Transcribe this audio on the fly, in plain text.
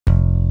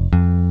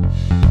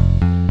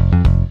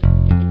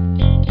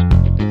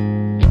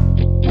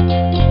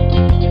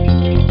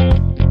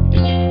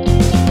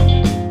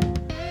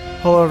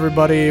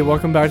everybody.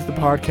 Welcome back to the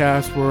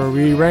podcast where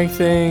we rank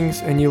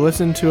things and you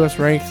listen to us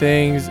rank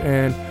things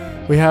and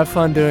we have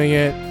fun doing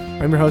it.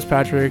 I'm your host,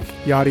 Patrick.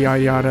 Yada,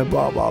 yada, yada,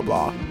 blah, blah,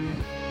 blah.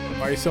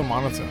 Why are you so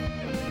monotone?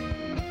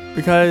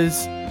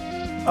 Because,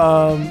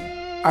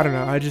 I don't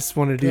know. I just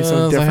want to do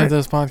something different. I hate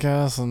this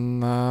podcast and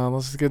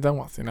let's just get done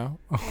with, you know?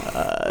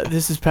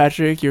 This is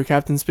Patrick, your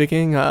captain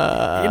speaking. You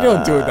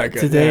don't do it that good.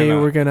 Today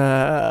we're going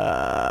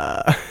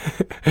to...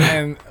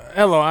 And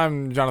hello,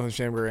 I'm Jonathan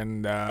Chamber,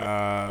 and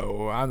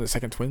I'm the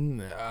second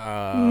twin.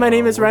 My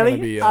name is Riley.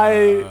 Be,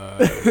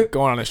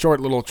 going on a short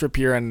little trip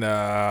here, and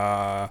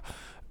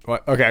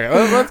what? Okay,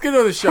 let's get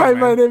to the show. Hi,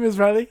 man. my name is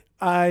Riley.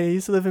 I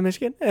used to live in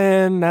Michigan,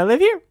 and I live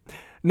here.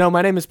 No,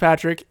 my name is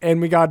Patrick,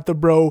 and we got the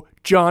bro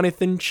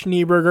Jonathan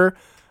Schneeberger.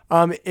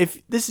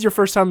 If this is your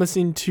first time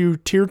listening to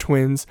Tier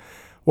Twins,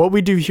 what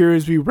we do here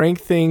is we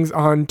rank things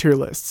on tier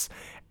lists,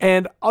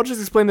 and I'll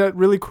just explain that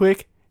really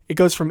quick. It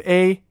goes from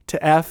A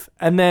to F,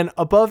 and then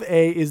above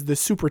A is the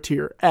super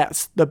tier,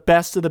 S, the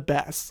best of the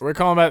best. We're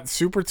calling that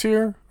super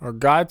tier or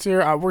god tier?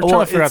 We're trying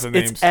to figure out the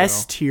names. It's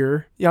S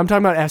tier. Yeah, I'm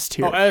talking about S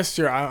tier. Oh, S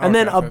tier. And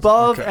then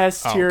above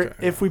S tier,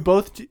 if we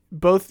both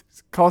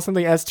call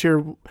something S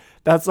tier,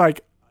 that's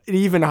like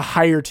even a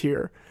higher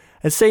tier.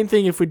 The same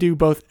thing if we do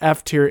both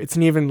F tier, it's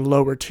an even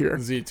lower tier.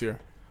 Z tier.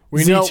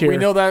 We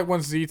know that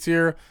one's Z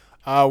tier.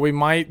 We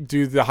might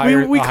do the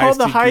higher. We call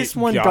the highest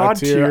one God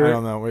tier. I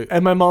don't know.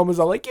 And my mom was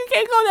all like, "You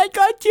can't call that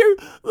God tier,"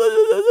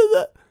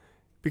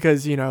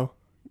 because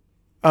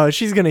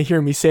she's gonna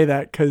hear me say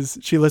that because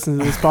she listens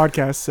to this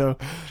podcast, so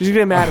she's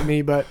gonna get mad at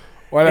me. But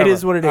whatever. It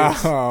is what it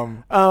is.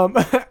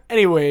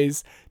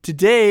 Anyways,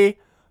 today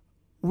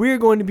we're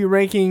going to be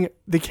ranking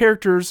the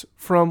characters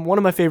from one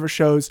of my favorite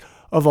shows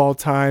of all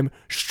time,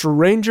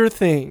 Stranger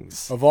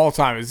Things. Of all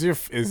time, is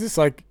this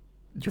like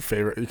your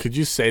favorite? Could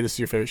you say this is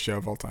your favorite show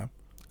of all time?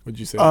 Would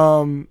you say?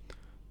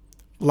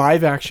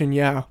 Live action,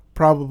 yeah,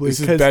 probably. This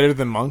is better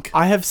than Monk.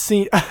 I have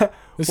seen.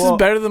 This is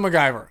better than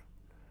MacGyver.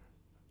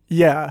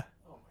 Yeah,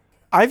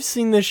 I've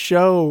seen this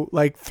show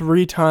like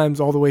 3 times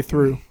all the way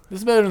through. This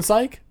is better than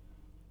Psych.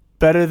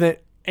 Better than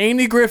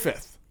Andy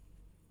Griffith.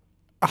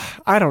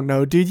 I don't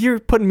know, dude. You're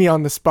putting me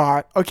on the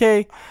spot.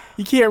 Okay,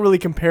 you can't really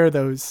compare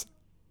those.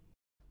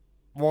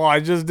 Well, I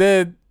just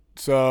did.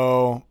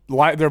 So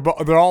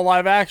they're all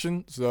live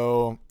action.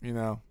 So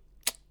deal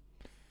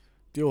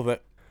with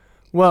it.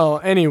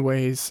 Well,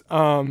 anyways,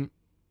 yeah,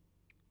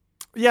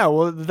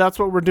 well, that's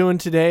what we're doing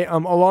today.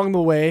 Along the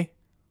way,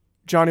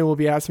 Johnny will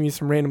be asking me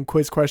some random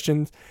quiz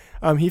questions.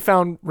 He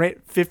found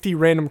 50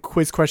 random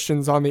quiz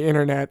questions on the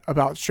internet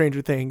about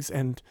Stranger Things,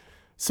 and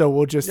so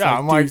we'll just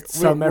do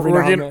some every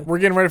now and then. We're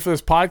getting ready for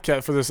this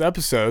podcast, for this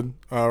episode,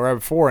 right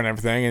before and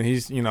everything, and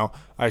he's,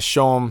 I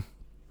show him,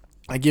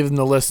 I give him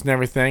the list and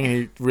everything, and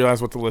he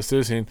realizes what the list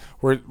is, and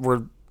we're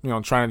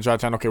trying to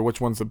jot down, okay,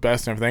 which one's the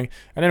best and everything.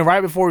 And then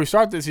right before we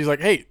start this, he's like,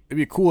 hey, it'd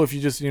be cool if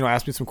you just,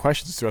 ask me some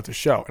questions throughout the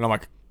show. And I'm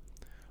like,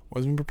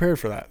 wasn't prepared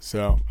for that.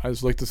 So I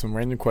just looked at some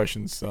random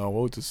questions. So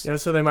we'll just... Yeah,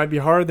 so they might be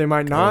hard, they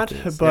might not.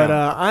 But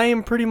I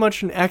am pretty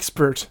much an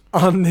expert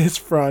on this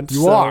front.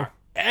 You are.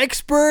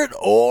 Expert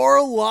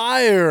or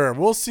liar.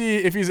 We'll see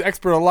if he's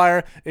expert or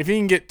liar. If he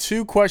can get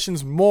 2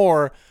 questions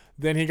more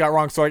than he got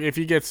wrong. So like if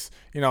he gets,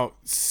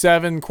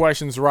 7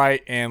 questions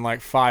right and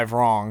like 5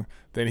 wrong,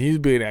 then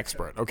he'd be an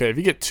expert. Okay, if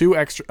you get 2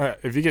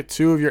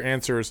 of your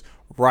answers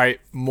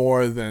right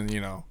more than,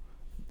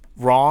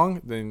 wrong,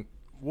 then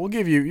I'll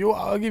give you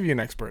an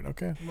expert,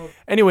 okay?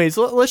 Anyways,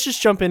 let's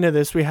just jump into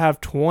this. We have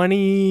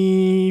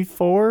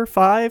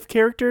 5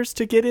 characters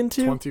to get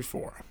into.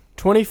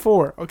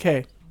 24.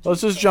 Okay.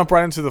 Let's just jump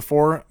right into the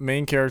 4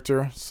 main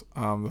characters,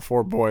 the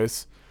 4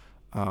 boys.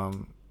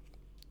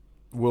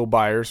 Will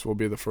Byers will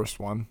be the first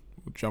one.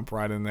 We'll jump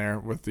right in there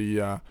with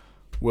the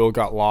Will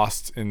got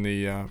lost in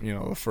the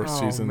the first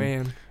season. Oh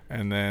man!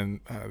 And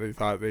then they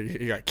thought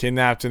he got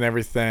kidnapped and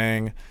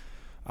everything.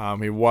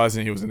 He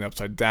wasn't. He was in the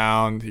Upside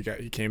Down.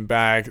 He came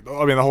back.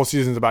 I mean, the whole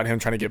season's about him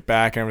trying to get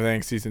back and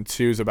everything. Season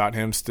 2 is about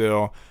him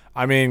still.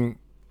 I mean,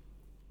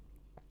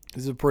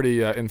 this is a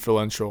pretty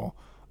influential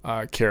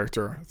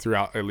character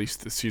throughout at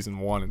least the season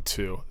 1 and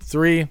 2.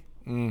 3,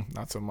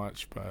 not so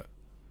much. But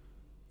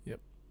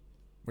yep.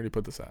 Where do you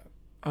put this at?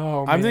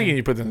 Oh, I'm thinking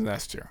you put this in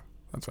S tier.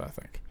 That's what I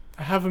think.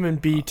 I have him in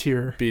B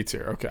tier. B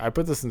tier. Okay, I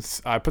put this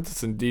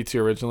in D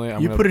tier originally.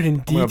 I'm put it in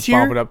D tier? I'm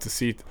gonna bump it up to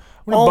C.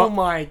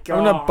 My god!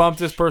 I'm gonna bump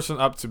this person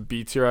up to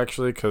B tier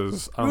actually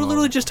because we're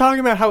literally just talking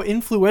about how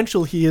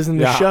influential he is in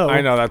the show. I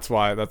know that's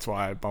why I bump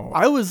him up.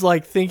 I was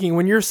like thinking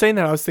when you were saying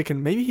that, I was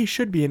thinking maybe he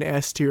should be an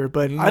S tier,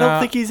 but I don't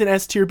think he's an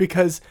S tier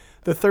because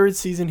the 3rd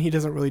season he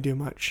doesn't really do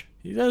much.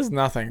 He does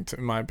nothing,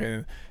 in my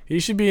opinion.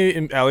 He should be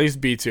in at least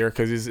B tier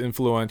because he's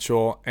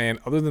influential, and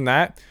other than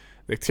that.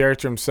 The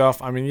character himself,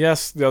 I mean,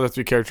 yes, the other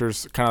 3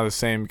 characters kind of the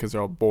same because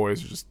they're all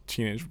boys, or just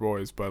teenage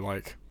boys, but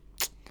like,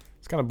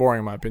 it's kind of boring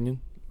in my opinion.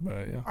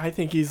 But yeah, I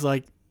think he's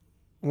like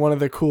one of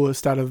the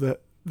coolest out of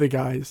the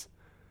guys,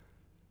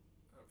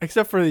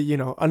 except for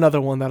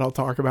another one that I'll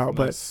talk about.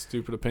 But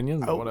stupid opinion,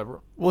 but whatever.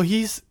 Well,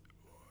 he's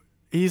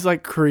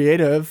like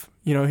creative.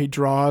 he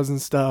draws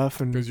and stuff.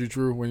 And because you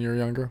drew when you were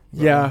younger.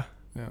 Yeah.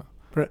 Yeah.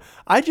 But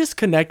I just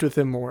connect with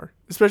him more,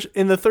 especially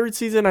in the third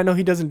season. I know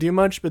he doesn't do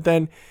much, but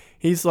then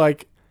he's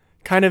like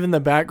kind of in the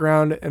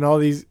background, and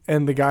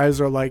the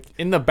guys are like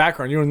in the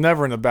background. You were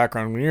never in the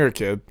background when you were a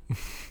kid.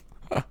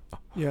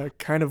 Yeah,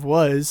 kind of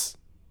was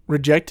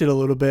rejected a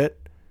little bit.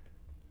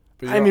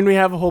 I mean, we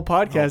have a whole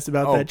podcast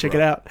about that. Check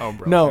it out. Oh,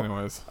 bro. No,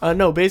 anyways.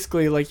 No,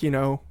 basically, like,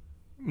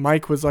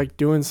 Mike was like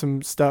doing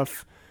some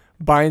stuff,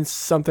 buying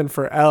something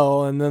for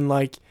Elle, and then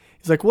like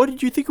he's like, "What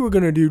did you think we were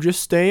gonna do?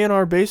 Just stay in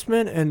our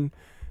basement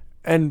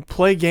and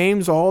play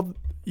games all,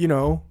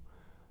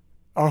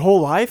 our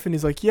whole life?" And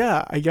he's like,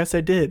 "Yeah, I guess I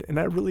did," and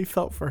I really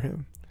felt for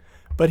him.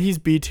 But he's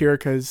B tier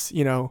because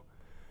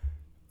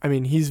I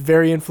mean, he's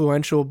very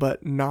influential,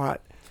 but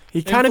not.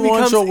 He kind of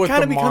becomes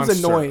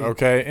annoying.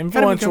 Okay,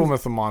 influential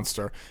with the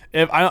monster.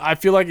 I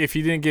feel like if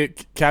he didn't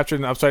get captured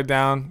in Upside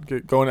Down,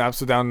 going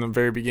Upside Down in the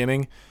very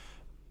beginning,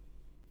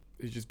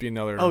 he'd just be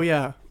another. Oh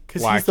yeah,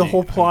 because he's the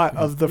whole plot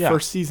of the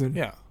first season.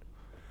 Yeah.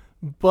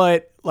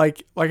 But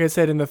like I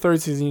said, in the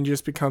third season, he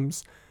just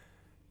becomes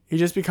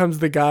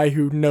the guy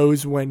who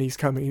knows when he's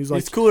coming. He's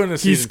like, he's cooler in the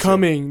season. He's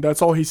coming. 2.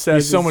 That's all he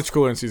says. He's so much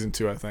cooler in season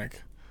 2, I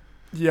think.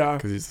 Yeah,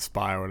 because he's a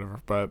spy or whatever.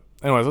 But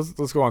anyways,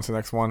 let's go on to the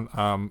next one.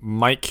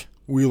 Mike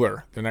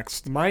Wheeler, the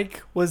next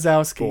Mike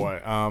Wazowski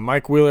boy.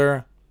 Mike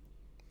Wheeler,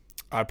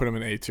 I put him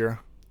in A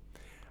tier.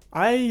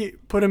 I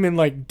put him in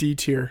like D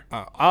tier.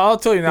 I'll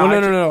tell you now.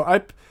 No.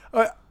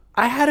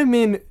 I had him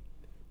in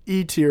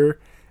E tier,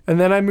 and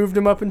then I moved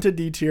him up into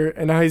D tier,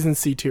 and now he's in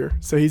C tier.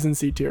 So he's in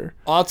C tier.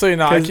 I'll tell you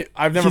now. He's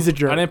a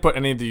jerk. I didn't put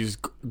any of these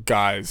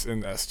guys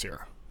in S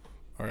tier.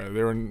 Okay,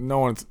 there were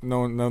none of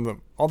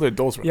them. All the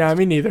adults were. Yeah,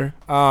 me neither.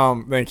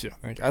 Thank you.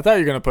 I thought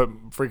you were gonna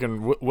put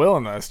freaking Will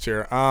in the S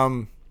tier.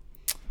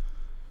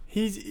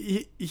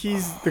 He's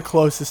the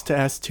closest to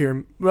S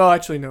tier. Well,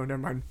 actually, no,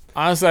 never mind.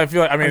 Honestly, I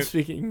feel like I'm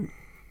speaking.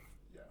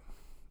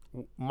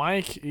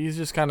 Mike, he's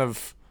just kind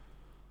of.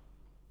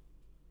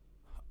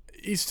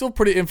 He's still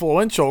pretty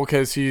influential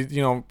because he,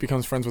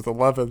 becomes friends with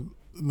Eleven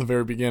in the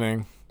very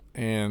beginning,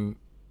 and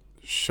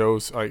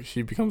shows like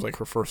he becomes like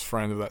her first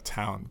friend of that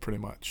town, pretty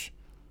much,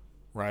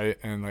 right?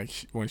 And like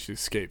when she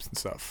escapes and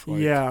stuff.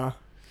 Yeah.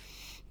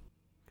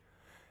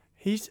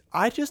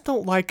 I just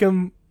don't like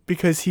him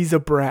because he's a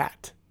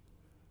brat.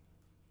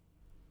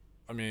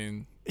 I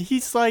mean,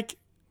 he's like,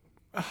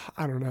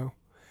 I don't know.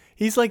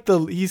 He's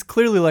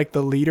clearly like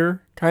the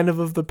leader kind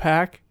of the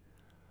pack.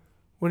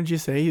 What did you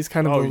say? He's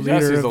kind of the leader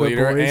he's of the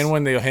leader. boys. And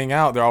when they hang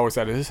out, they're always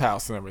at his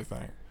house and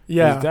everything.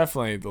 Yeah. He's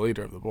definitely the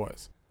leader of the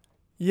boys.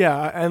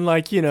 Yeah, and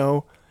like,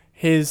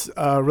 his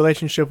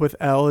relationship with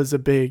Elle is a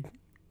big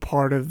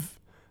part of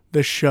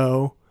the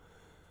show.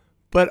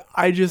 But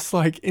I just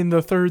like in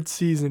the third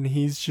season,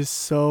 he's just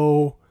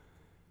so,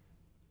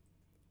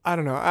 I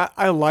don't know.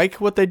 I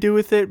like what they do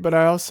with it, but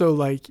I also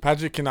like.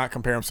 Patrick cannot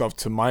compare himself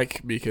to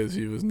Mike because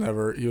he was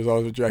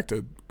always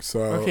rejected. So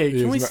okay,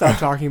 can we stop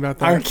talking about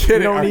that? I'm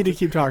kidding. We don't need to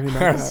keep talking about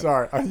that. I'm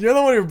sorry. You're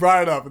the one who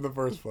brought it up in the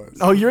first place.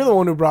 Oh, you're the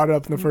one who brought it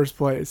up in the first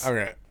place.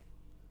 Okay.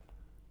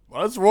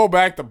 Well, let's roll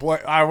back the play.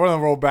 I want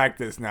to roll back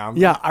this now.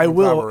 I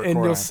will,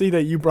 and you'll see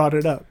that you brought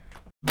it up.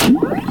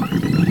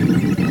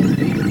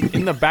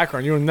 In the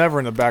background. You were never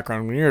in the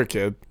background when you were a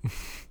kid.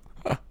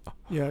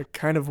 Yeah,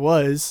 kind of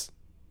was.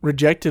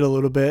 Rejected a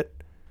little bit.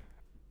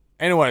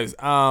 Anyways,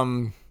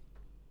 I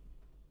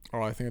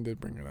think I did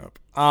bring it up.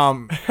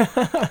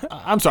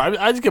 I'm sorry.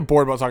 I just get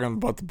bored about talking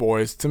about the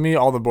boys. To me,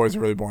 all the boys are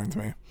really boring to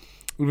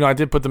me. I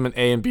did put them in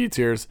A and B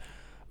tiers,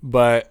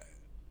 but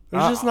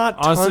there's just not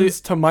honestly,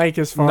 tons to Mike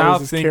as far as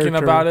his character. Now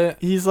thinking about it,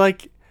 he's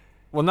like.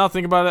 Well, now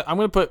thinking about it, I'm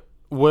gonna put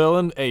Will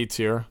in A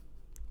tier.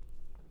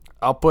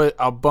 I'll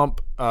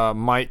bump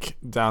Mike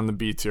down the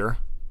B tier.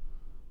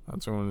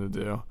 That's what I'm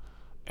gonna do.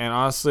 And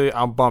honestly,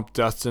 I'll bump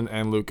Dustin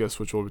and Lucas,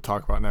 which we'll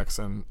talk about next,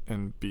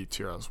 in B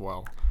tier as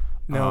well.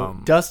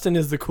 No, Dustin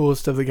is the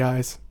coolest of the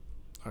guys.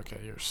 Okay,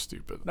 you're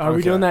stupid. Are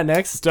we doing that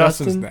next?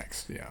 Dustin's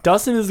next, yeah.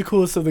 Dustin is the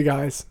coolest of the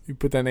guys. You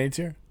put that in A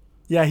tier?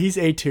 Yeah, he's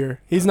A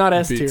tier. He's not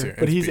S tier,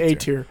 but he's A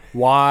tier.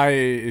 Why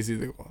is he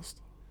the coolest?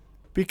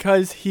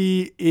 Because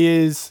he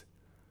is...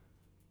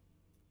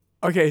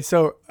 Okay,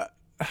 so...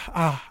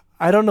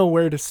 I don't know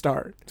where to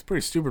start. It's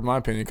pretty stupid in my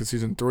opinion, because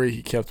season 3,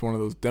 he kept one of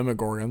those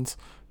Demogorgons.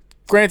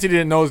 Granted, he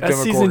didn't know it was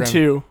Demogorgon. Season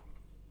 2,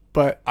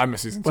 but... I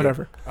missed season 2.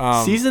 Whatever.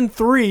 Season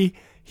 3,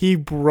 he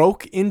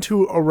broke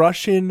into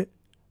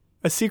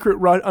a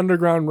secret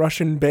underground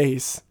Russian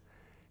base.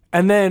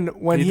 And then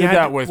when he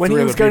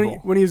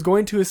was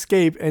going to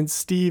escape and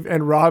Steve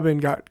and Robin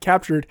got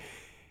captured,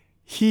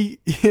 he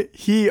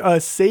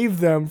saved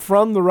them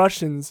from the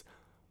Russians,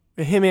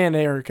 him and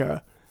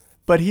Erica.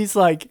 But he's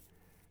like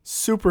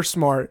super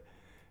smart.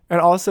 And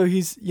also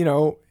he's,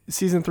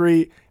 season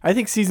 3, I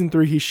think season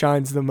 3 he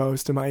shines the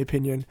most in my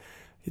opinion.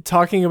 He's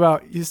talking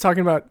about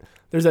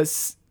there's that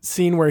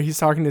scene where he's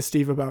talking to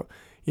Steve about,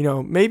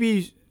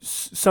 maybe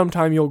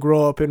sometime you'll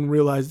grow up and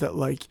realize that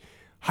like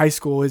high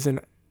school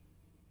isn't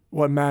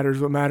what matters.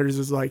 What matters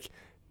is like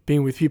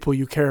being with people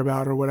you care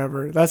about or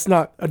whatever. That's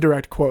not a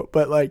direct quote,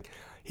 but like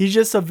he's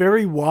just a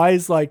very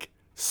wise, like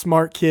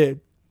smart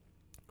kid.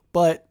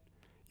 But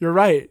you're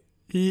right.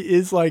 He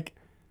is like,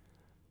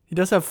 he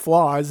does have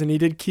flaws, and he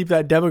did keep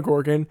that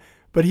Demogorgon,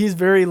 but he's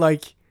very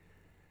like,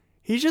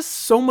 he's just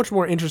so much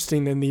more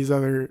interesting than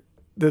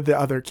the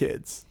other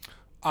kids.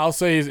 I'll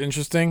say he's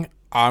interesting.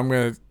 I'm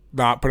going to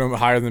not put him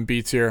higher than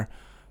B tier.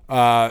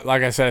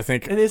 Like I said, I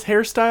think... And his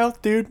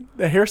hairstyle, dude,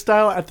 the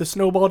hairstyle at the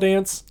snowball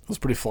dance was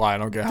pretty fly. I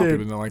don't get how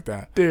people don't like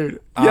that. Dude,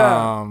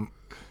 yeah.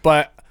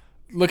 But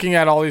looking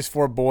at all these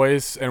 4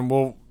 boys, and I'm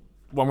going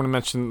to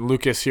mention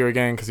Lucas here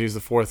again because he's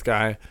the 4th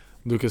guy.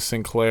 Lucas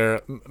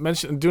Sinclair.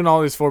 Doing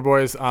all these 4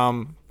 boys,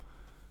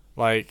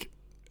 like,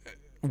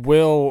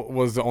 Will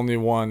was the only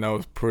one that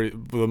was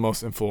the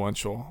most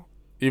influential.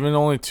 Even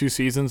only 2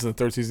 seasons, and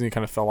the 3rd season he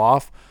kind of fell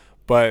off,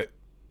 but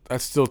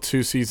that's still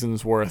 2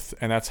 seasons worth,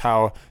 and that's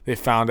how they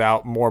found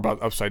out more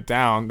about Upside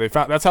Down.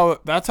 That's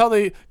how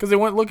they, because they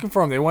went looking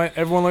for him.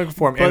 Everyone looking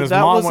for him, and his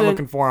mom went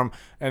looking for him,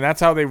 and that's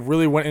how they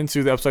really went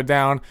into the Upside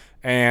Down,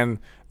 and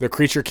the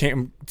creature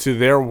came to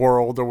their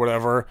world or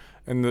whatever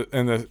in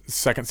the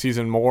 2nd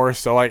season more.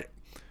 So like,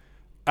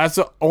 that's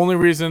the only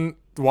reason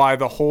why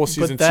the whole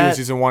season 2 and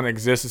season 1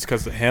 exists is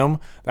because of him.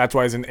 That's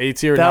why he's in A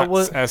tier, not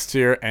S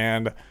tier,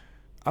 and.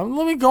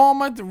 Let me go on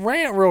my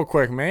rant real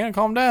quick, man.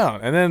 Calm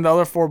down. And then the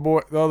other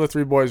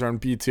 3 boys are in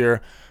B tier.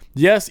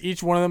 Yes,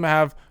 each one of them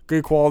have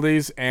good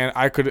qualities, and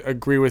I could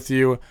agree with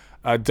you.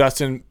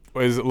 Dustin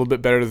is a little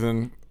bit better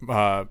than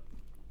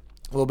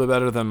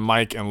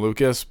Mike and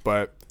Lucas,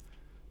 but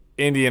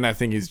Indian, I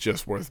think he's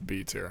just worth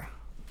B tier.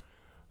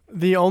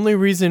 The only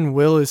reason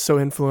Will is so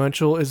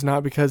influential is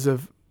not because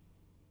of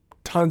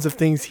tons of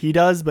things he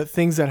does, but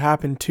things that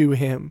happen to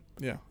him.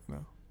 Yeah,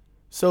 no.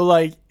 So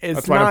like, it's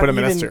that's why not I put him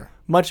in S even tier.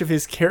 Much of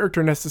his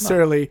character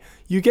necessarily. No.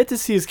 You get to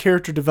see his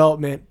character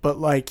development, but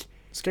like,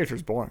 his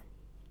character's boring.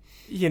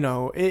 You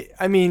know,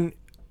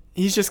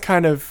 he's just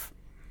kind of,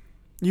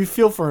 you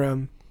feel for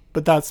him,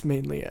 but that's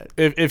mainly it.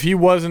 If he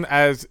wasn't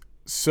as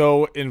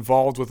so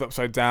involved with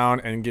Upside Down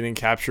and getting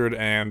captured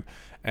and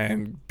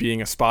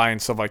being a spy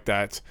and stuff like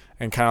that,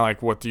 and kind of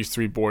like what these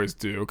 3 boys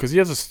do, because he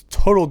has a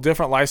total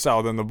different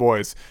lifestyle than the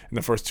boys in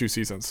the first 2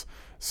 seasons.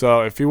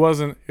 So if he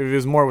was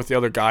more with the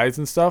other guys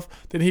and stuff,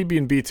 then he'd be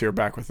in B tier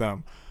back with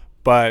them.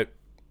 But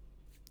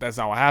that's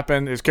not what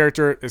happened. His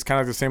character is kind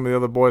of the same with the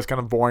other boys, kind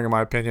of boring in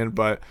my opinion,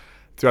 but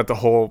throughout the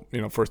whole,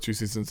 first 2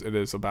 seasons, it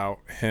is about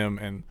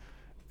him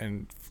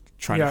and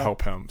trying to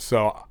help him.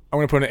 So I'm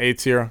going to put an A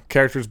tier.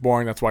 Character's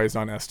boring, that's why he's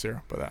not S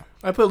tier. But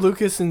I put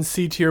Lucas in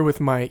C tier with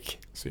Mike.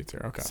 C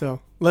tier, okay.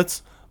 So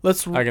let's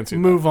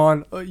move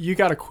on. You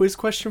got a quiz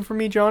question for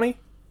me, Johnny?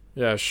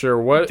 Yeah, sure.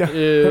 What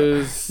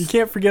is... You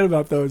can't forget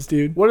about those,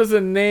 dude. What is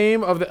the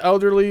name of the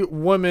elderly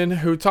woman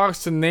who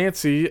talks to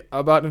Nancy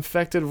about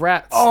infected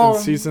rats in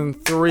season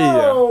 3?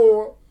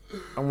 No.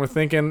 And we're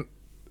thinking...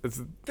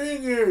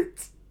 Dang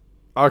it.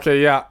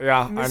 Okay, yeah.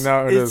 I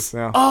know it is.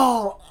 Yeah.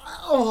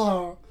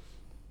 Oh.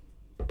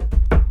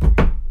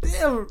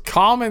 Damn.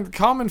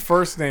 Common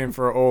first name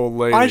for old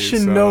lady. I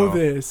should know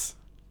this.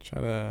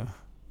 Try to...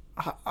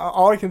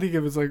 All I can think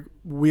of is like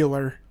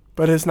Wheeler,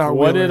 but it's not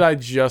Wheeler. What did I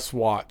just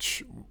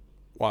watch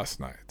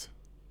last night?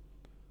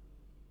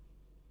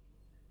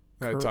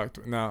 I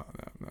talked... No,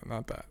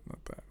 not that.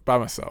 By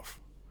myself.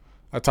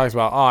 I talked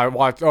about, I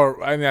watched,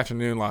 or in the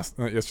afternoon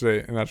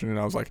yesterday in the afternoon,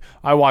 I was like,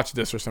 I watched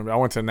this for some reason. I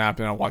went to a nap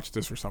and I watched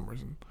this for some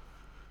reason.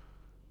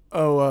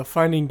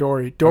 Finding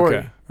Dory.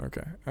 Okay.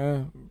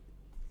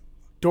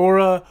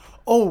 Dora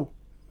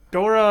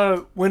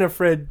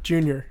Winifred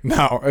Jr.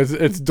 No,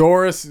 it's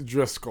Doris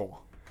Driscoll.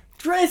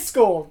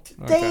 Dang.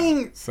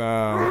 Okay,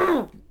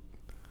 so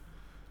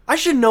I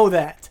should know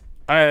that.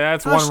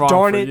 That's Gosh, one wrong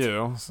darn for it.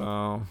 you.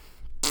 So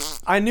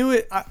I knew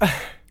it.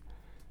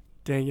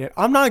 Dang it.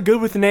 I'm not good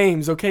with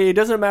names, okay? It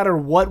doesn't matter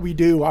what we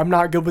do. I'm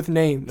not good with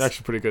names. You're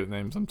actually pretty good at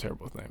names. I'm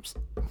terrible with names.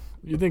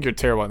 You think you're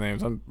terrible at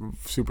names. I'm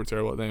super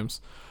terrible at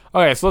names.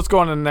 Okay, so let's go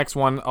on to the next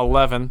one,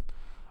 11.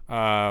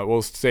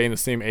 We'll stay in the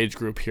same age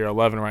group here,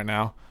 11 right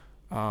now.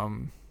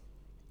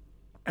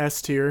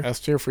 S tier.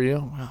 S tier for you?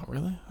 Wow,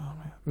 really? Oh,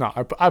 man. No,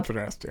 I put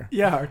her S tier.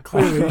 Yeah,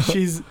 clearly.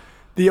 She's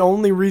the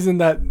only reason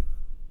that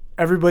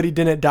everybody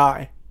didn't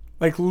die.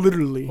 Like,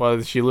 literally. Well,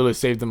 she literally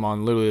saved them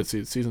on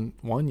season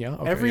 1, yeah?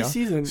 Okay, every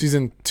season.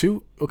 Season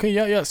 2? Okay,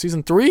 yeah.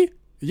 Season 3?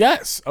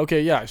 Yes.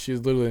 Okay, yeah, she's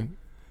literally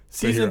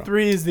Season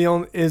 3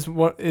 is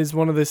one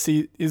of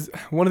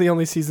the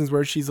only seasons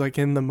where she's like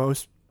in the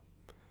most,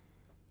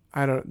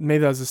 I don't know,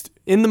 maybe that was just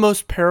in the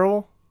most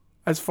peril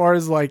as far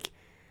as like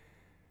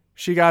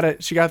she got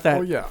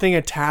that thing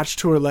attached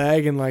to her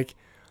leg, and like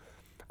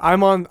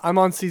I'm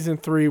on season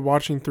 3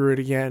 watching through it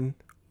again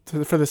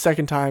for the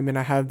second time, and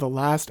I have the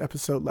last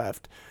episode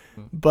left.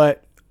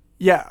 But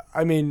yeah,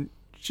 I mean,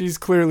 she's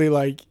clearly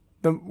like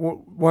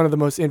one of the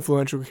most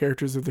influential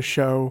characters of the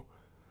show,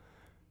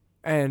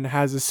 and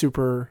has a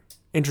super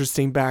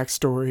interesting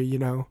backstory, you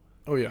know.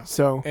 Oh yeah.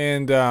 So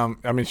and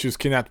I mean, she was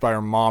kidnapped by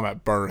her mom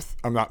at birth.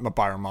 I'm not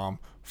by her mom,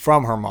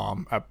 from her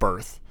mom at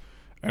birth,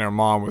 and her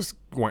mom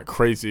went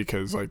crazy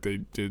because like they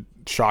did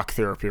shock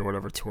therapy or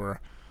whatever to her,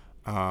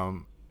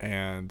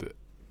 and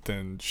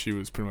then she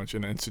was pretty much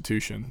in an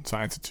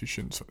science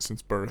institution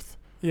since birth.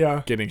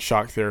 Yeah. Getting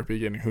shock therapy,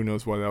 getting who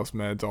knows what else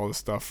meds, all this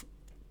stuff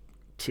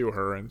to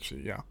her, and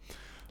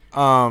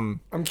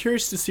I'm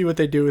curious to see what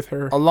they do with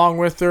her. Along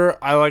with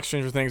her, I like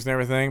Stranger Things and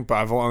everything, but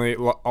I've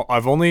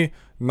only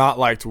not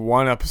liked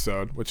one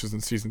episode, which is in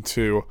season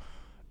 2,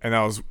 and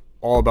that was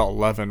all about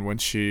Eleven when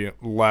she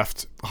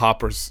left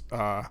Hopper's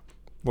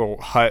little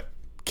hut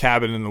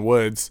cabin in the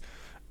woods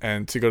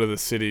and to go to the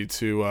city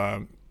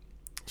to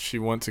she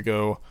went to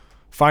go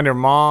find her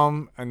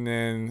mom, and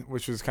then,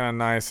 which was kind of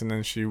nice, and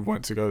then she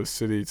went to go to the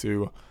city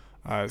to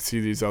see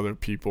these other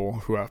people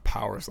who have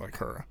powers like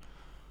her,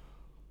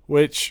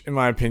 which in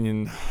my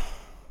opinion,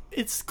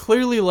 it's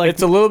clearly like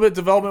it's a little bit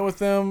development with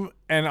them,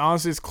 and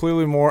honestly it's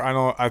clearly more,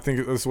 I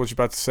think this is what you're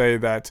about to say,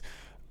 that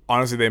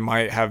honestly they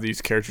might have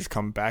these characters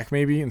come back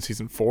maybe in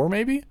season 4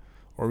 maybe,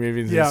 or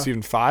maybe in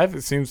season 5.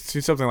 It seems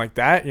something like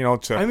that,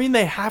 I mean,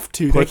 they have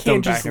to. They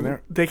can't just back in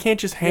there. They can't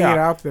just hang it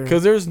out there.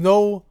 Because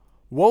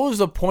what was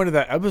the point of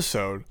that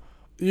episode?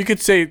 You could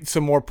say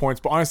some more points,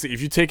 but honestly,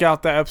 if you take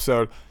out that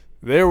episode,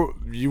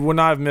 you would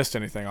not have missed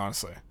anything,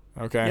 honestly.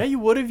 Okay? Yeah, you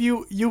would have.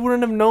 You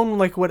wouldn't have known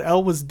like what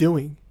Elle was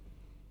doing.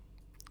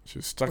 She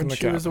was stuck in the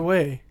cabin. She was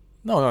away.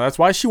 No, that's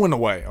why she went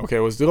away. Okay,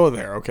 it was still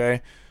there.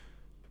 Okay.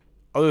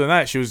 Other than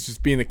that, she was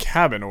just being in the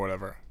cabin or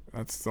whatever.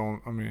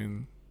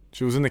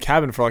 She was in the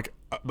cabin for like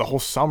the whole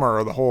summer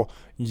or the whole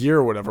year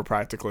or whatever,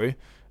 practically,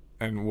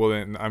 and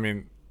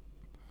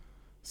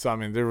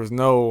there was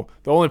the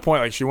only point,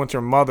 like, she went to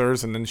her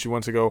mother's, and then she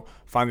went to go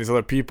find these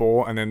other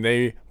people, and then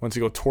they went to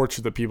go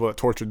torture the people that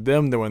tortured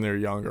them when they were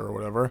younger or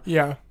whatever.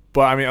 Yeah.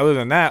 But, other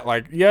than that,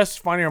 like, yes,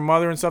 finding her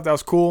mother and stuff, that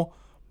was cool,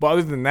 but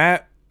other than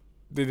that,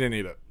 they didn't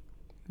need it.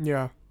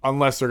 Yeah.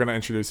 Unless they're going to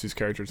introduce these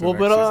characters. Well,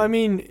 but,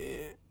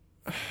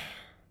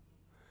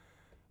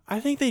 I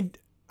think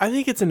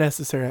it's a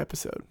necessary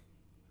episode.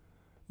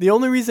 The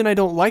only reason I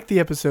don't like the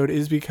episode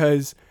is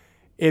because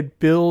it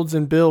builds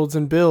and builds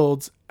and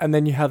builds, and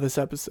then you have this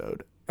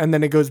episode, and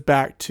then it goes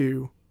back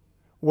to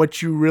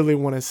what you really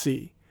want to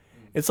see.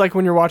 It's like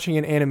when you're watching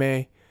an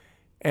anime,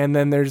 and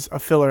then there's a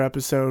filler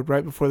episode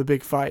right before the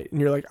big fight, and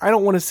you're like, I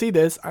don't want to see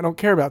this, I don't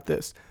care about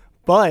this.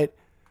 But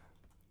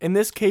in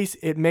this case,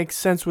 it makes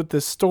sense with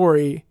the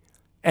story,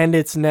 and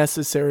it's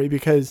necessary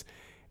because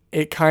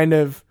it kind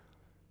of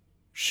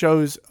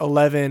shows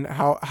Eleven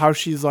how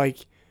she's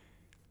like,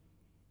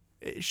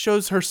 it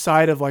shows her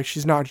side of like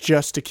she's not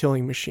just a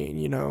killing machine,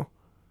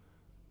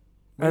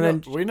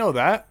 And we know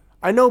that.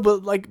 I know,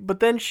 but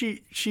then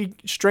she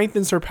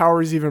strengthens her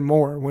powers even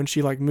more when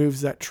she like moves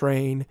that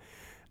train,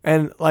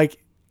 and like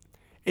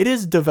it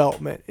is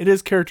development. It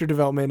is character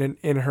development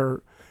in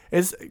her.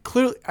 It's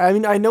clearly.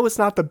 I know it's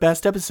not the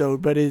best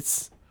episode, but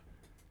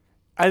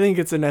I think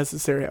it's a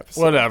necessary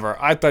episode. Whatever.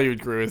 I thought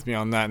you'd agree with me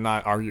on that,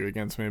 not argue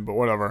against me, but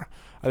whatever.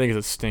 I think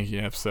it's a stinky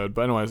episode.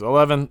 But anyways,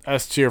 11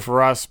 S tier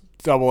for us,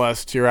 double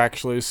S tier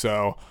actually.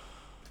 So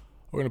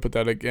we're gonna put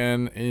that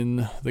again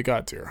in the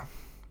God tier,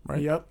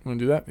 right? Yep. Want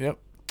to do that? Yep.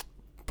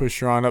 Push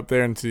her on up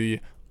there into the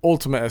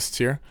ultimate S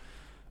tier.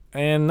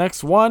 And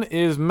next one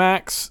is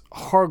Max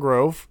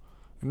Hargrove.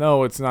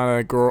 No, it's not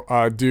a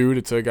girl, dude.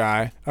 It's a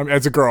guy.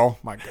 It's a girl.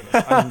 My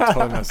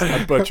goodness,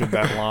 I butchered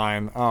that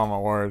line. Oh my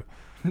word.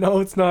 No,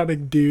 it's not a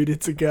dude.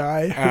 It's a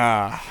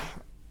guy.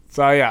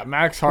 So yeah,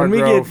 Max Hargrove.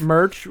 When we get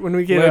merch, when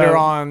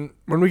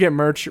we get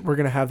merch, we're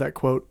gonna have that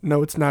quote.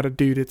 No, it's not a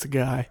dude. It's a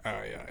guy. Oh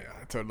yeah,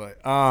 totally.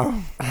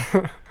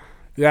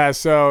 Yeah.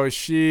 So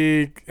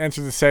she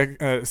entered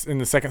in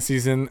the second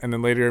season, and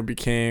then later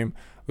became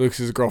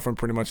Lucas's girlfriend,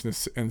 pretty much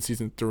in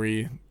season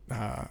 3,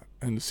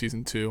 into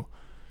season 2.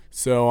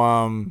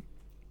 So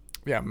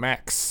yeah,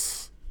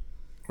 Max.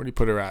 Where do you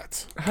put her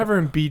at? I have her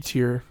in B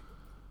tier.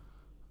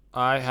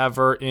 I have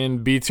her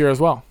in B tier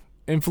as well.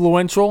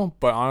 Influential,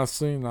 but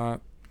honestly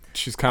not.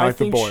 She's kind of like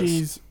the boys. I think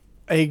she's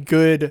a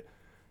good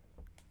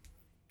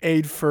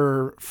aid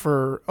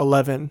for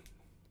 11,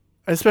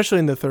 especially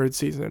in the 3rd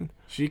season.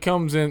 She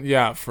comes in,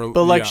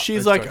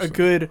 she's like a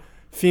good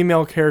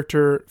female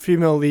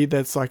lead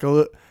that's like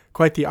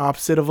quite the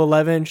opposite of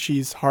 11.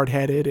 She's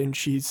hard-headed and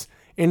she's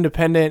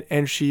independent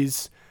and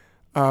she's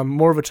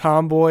more of a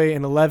tomboy,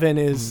 and 11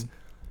 is,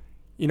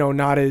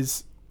 not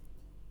as.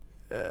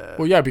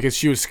 Because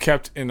she was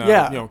kept in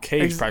a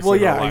cage practically. Well,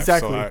 yeah,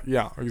 exactly.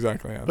 So,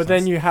 exactly. Yeah, but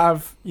then you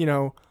have,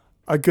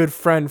 a good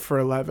friend for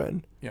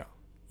 11.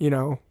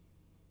 Yeah.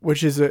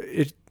 Which is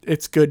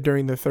it's good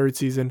during the 3rd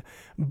season.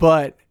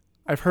 But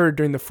I've heard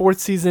during the 4th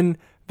season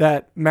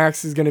that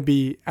Max is going to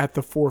be at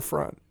the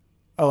forefront,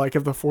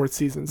 of the 4th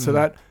season. So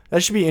that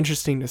should be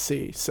interesting to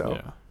see. So.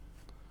 Yeah.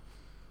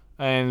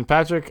 And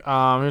Patrick,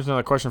 here's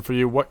another question for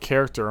you. Which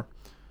character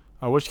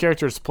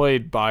is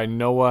played by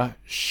Noah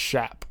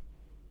Schnapp?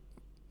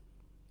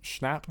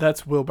 Schnapp?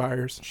 That's Will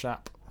Byers.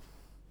 Schnapp.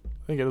 I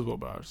think it is Will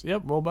Byers.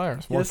 Yep, Will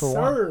Byers. Yes,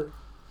 sir.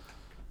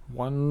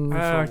 One for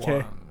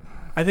okay. one.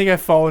 I think I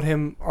followed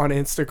him on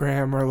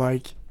Instagram or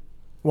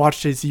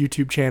watched his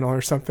YouTube channel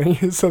or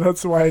something, so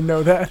that's why I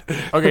know that.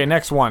 Okay,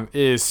 next one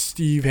is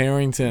Steve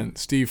Harrington.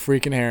 Steve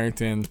freaking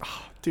Harrington.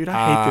 Dude,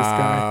 I hate this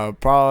guy.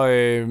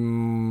 Probably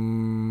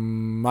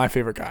my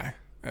favorite guy,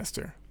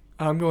 Esther.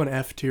 I'm going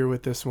F tier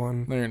with this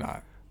one. No, you're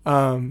not.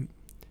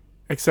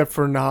 Except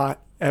for not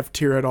F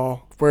tier at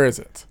all. Where is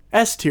it?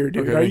 S tier,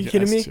 dude. Okay, Are you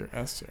kidding me?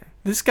 S tier.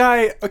 This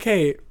guy,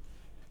 okay,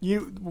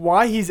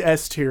 why he's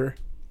S tier,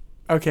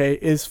 okay,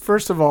 is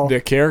first of all...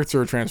 The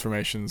character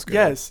transformation's good.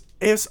 Yes,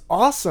 it's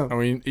awesome. I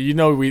mean,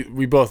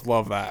 we both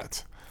love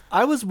that.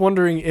 I was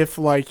wondering if,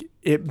 like,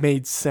 it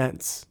made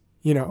sense,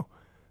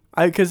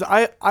 because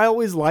I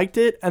always liked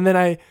it, and then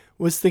I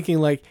was thinking,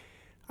 like,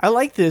 I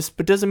like this,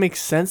 but does it make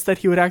sense that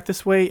he would act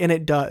this way? And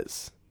it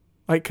does.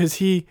 Like, because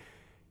he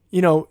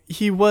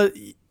was...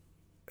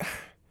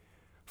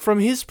 From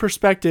his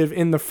perspective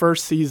in the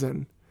first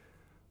season,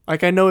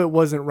 like, I know it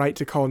wasn't right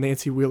to call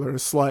Nancy Wheeler a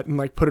slut and,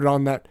 like, put it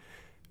on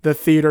the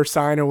theater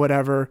sign or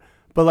whatever,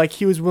 but, like,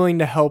 he was willing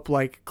to help,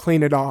 like,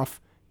 clean it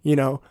off,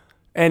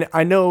 And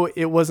I know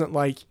it wasn't,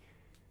 like,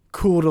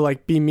 cool to,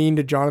 like, be mean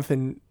to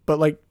Jonathan, but,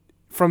 like,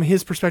 from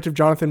his perspective,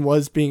 Jonathan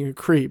was being a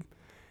creep.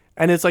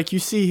 And it's like you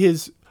see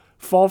his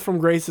fall from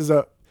grace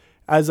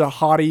as a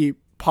haughty,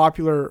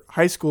 popular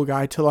high school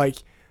guy to,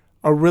 like,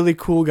 a really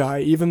cool guy,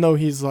 even though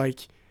he's,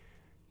 like,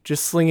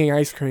 just slinging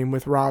ice cream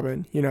with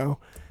Robin,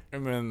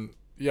 And then,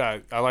 yeah,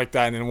 I like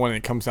that. And then when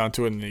it comes down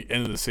to it in the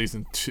end of the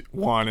season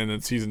 1 and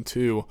then season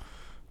 2,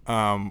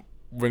 when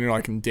you're,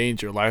 like, in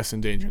danger, life's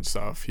in danger and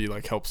stuff, he,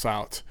 like, helps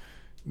out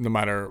no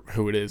matter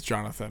who it is,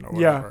 Jonathan or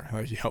whatever. Yeah.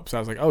 Like, he helps out.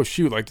 It's like, oh,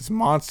 shoot, like, this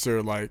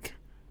monster, like,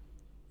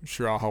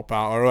 sure, I'll help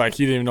out. Or, like,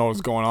 he didn't even know what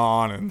was going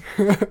on. And,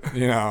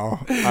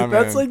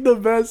 that's, like, the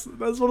best.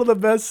 That's one of the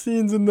best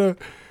scenes in the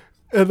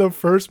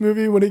first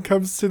movie when he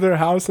comes to their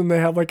house and they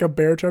have, like, a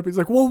bear trap. He's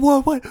like,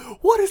 whoa,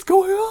 what is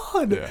going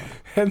on? Yeah.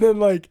 And then,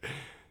 like,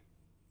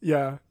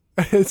 yeah,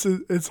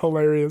 it's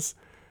hilarious.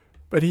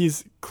 But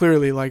he's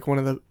clearly, like, one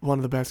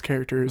of the best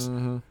characters.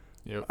 Mm-hmm.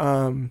 Yep.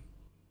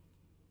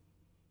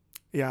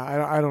 Yeah,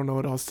 I don't know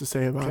what else to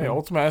say about him.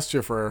 Ultimate S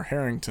tier for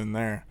Harrington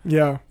there.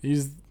 Yeah.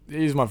 He's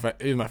my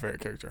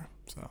favorite character.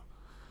 So,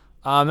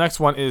 next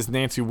one is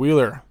Nancy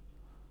Wheeler.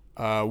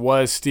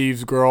 Was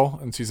Steve's girl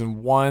in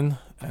season 1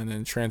 and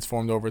then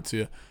transformed over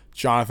to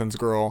Jonathan's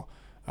girl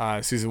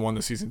season 1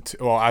 to season 2.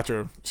 Well,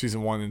 after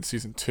season 1 and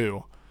season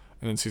 2,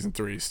 and then season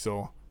 3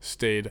 still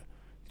stayed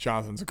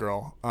Jonathan's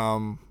girl.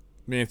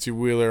 Nancy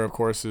Wheeler, of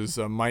course, is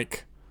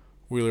Mike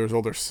Wheeler's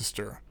older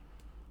sister.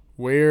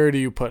 Where do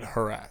you put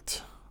her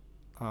at?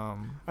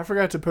 I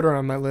forgot to put her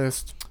on my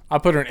list. I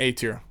put her in A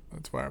tier.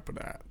 That's where I put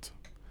her at.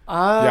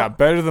 Yeah,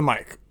 better than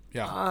Mike.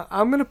 Yeah,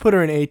 I'm gonna put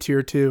her in A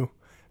tier too,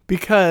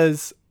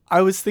 because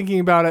I was thinking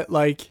about it,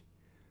 like,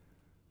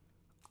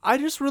 I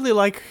really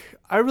like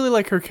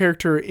her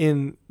character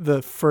in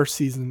the first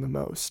season the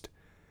most,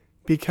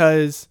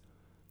 because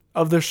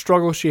of the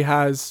struggle she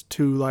has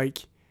to,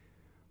 like,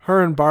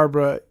 her and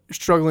Barbara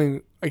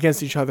struggling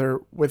against each other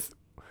with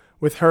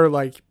her,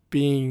 like,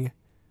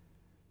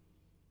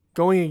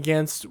 going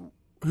against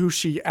who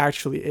she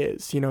actually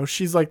is.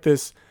 She's like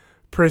this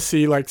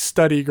prissy, like,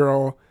 study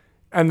girl,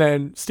 and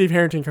then Steve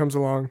Harrington comes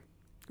along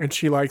and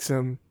she likes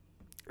him.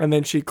 And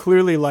then she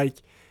clearly, like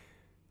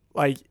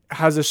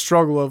has a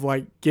struggle of,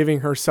 like,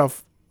 giving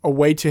herself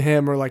away to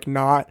him or, like,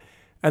 not.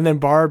 And then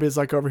Barb is,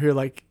 like, over here,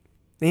 like,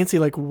 Nancy,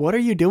 like, what are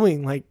you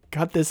doing? Like,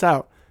 cut this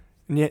out.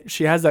 And yet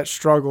she has that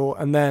struggle.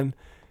 And then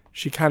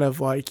she kind of,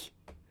 like,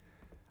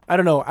 I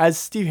don't know, as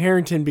Steve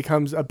Harrington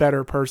becomes a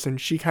better person,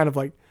 she kind of,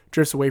 like,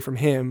 drifts away from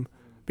him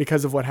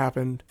because of what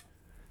happened.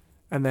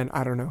 And then,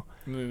 I don't know.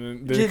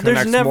 Then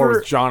connects more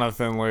with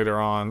Jonathan later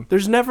on.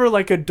 There's never,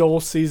 like, a dull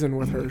season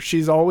with her.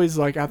 She's always,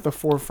 like, at the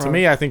forefront. To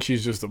me, I think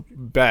she's just a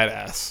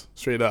badass,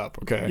 straight up,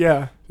 okay?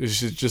 Yeah.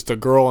 She's just a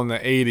girl in the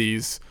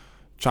 80s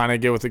trying to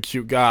get with a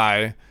cute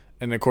guy.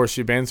 And, of course,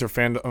 she bans her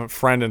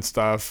friend and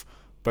stuff.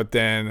 But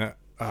then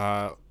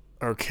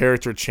her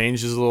character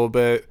changes a little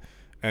bit.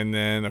 And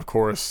then, of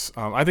course,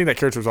 I think that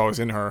character was always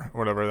in her or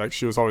whatever. Like,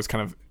 she was always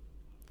kind of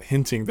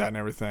hinting that and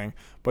everything.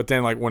 But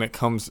then, like, when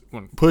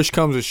push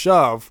comes to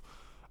shove,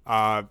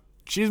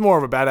 she's more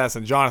of a badass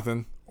than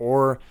Jonathan,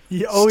 or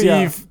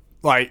Steve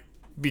like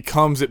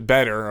becomes it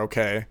better,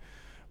 okay?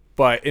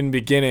 But in the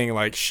beginning,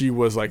 like, she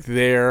was, like,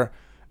 there,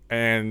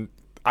 and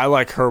I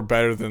like her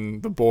better than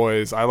the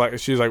boys.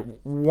 She's like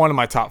one of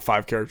my top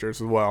 5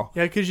 characters as well.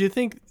 Yeah, because you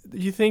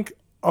think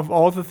of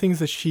all the things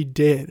that she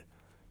did,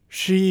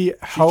 she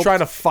tried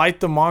to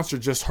fight the monster,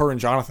 just her and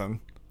Jonathan.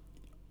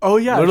 Oh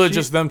yeah, literally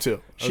just them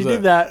two. She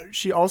did that.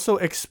 She also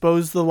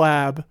exposed the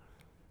lab,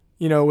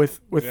 with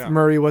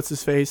Murray, what's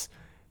his face,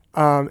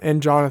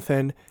 and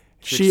Jonathan.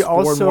 She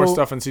also more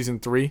stuff in season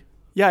 3.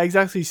 Yeah,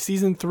 exactly.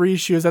 Season 3,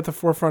 she was at the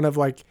forefront of,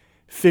 like,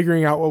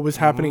 figuring out what was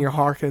happening in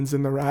Hawkins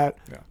and the rat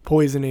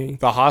poisoning.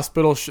 The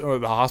hospital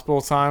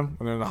time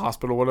when they're in the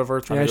hospital, whatever.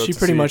 She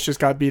pretty much just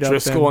got beat up.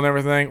 Driscoll and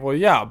everything. Well,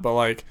 yeah, but,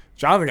 like,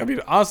 Jonathan got beat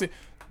up. Honestly,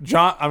 we're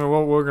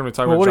going to be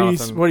talking about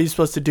Jonathan. What are you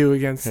supposed to do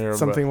against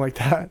something like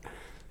that?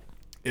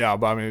 Yeah,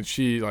 but I mean,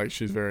 she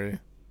can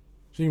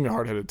be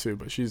hard-headed too,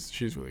 but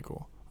she's really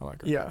cool. I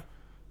like her. Yeah.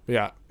 But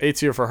yeah, A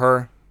tier for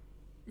her.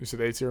 You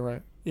said A tier,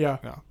 right? Yeah.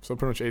 Yeah. So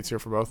pretty much A tier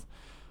for both.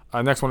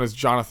 Next one is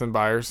Jonathan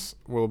Byers,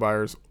 Will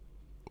Byers'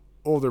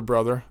 older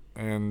brother,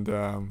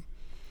 and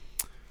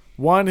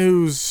one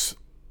who's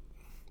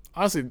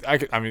honestly,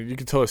 you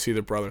can totally see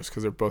the brothers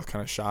because they're both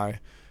kind of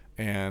shy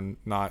and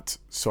not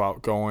so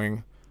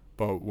outgoing.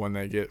 But when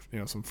they get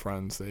some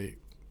friends, they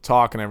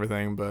talk and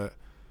everything. But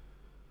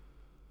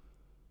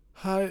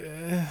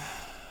I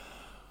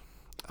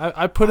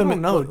put him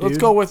in. Let's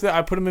go with it.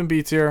 I put him in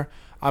B tier.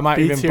 I might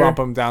even bump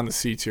him down to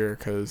C tier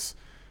because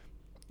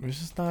it's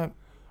just not.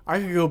 I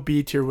could go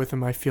B tier with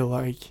him. I feel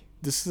like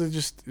this is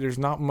just there's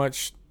not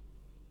much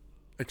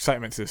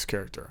excitement to this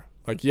character.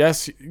 Like,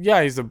 yes,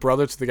 yeah, he's the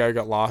brother to the guy who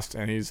got lost,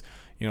 and he's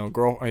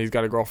he's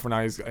got a girlfriend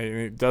now.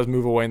 He does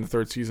move away in the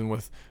third season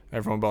with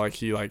everyone, but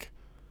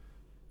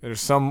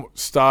there's some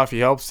stuff he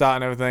helps out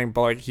and everything,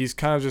 but like he's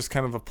kind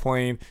of a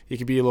plain. He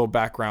could be a little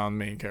background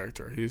main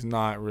character. He's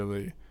not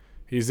really.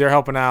 He's there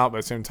helping out, but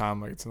at the same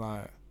time, like it's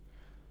not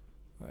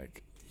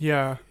like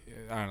I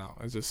don't know.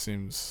 It just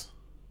seems.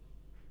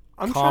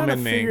 I'm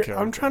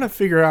trying to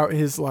figure out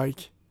his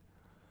like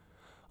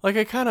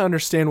I kind of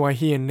understand why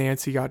he and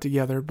Nancy got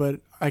together, but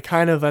I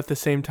kind of at the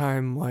same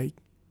time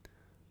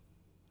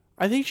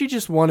I think she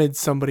just wanted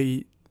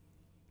somebody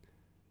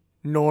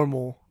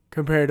normal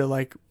compared to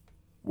like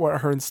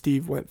what her and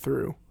Steve went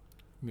through.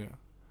 Yeah.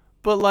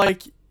 But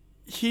like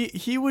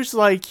he was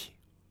like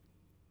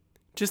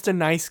just a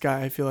nice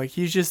guy. I feel like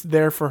he's just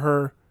there for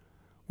her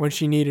when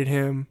she needed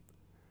him.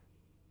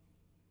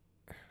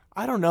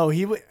 I don't know.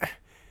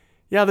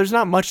 Yeah, there's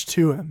not much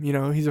to him,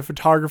 he's a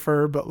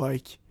photographer, but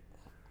like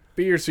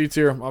B or C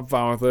tier, I'm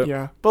fine with it.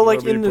 Yeah. But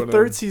like in the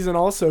third season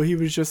also, he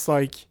was just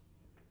like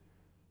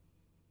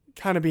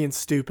kind of being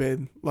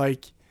stupid.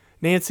 Like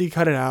Nancy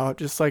cut it out,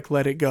 just like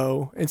let it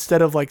go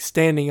instead of like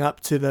standing up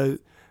to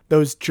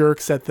those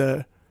jerks at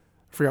I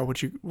forgot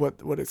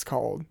what it's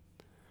called.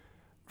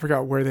 I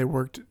forgot where they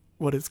worked,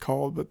 what it's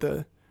called, but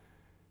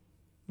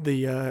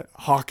the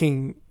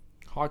Hawking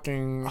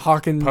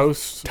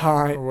Post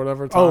time or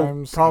whatever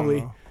times. Oh,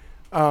 probably.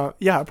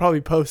 Yeah, probably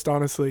Post,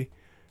 honestly.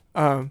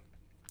 I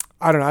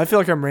don't know. I feel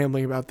like I'm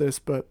rambling about this,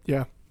 but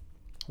yeah.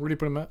 Where do you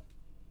put him at?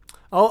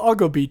 I'll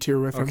go B tier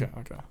with him. Okay.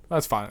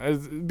 That's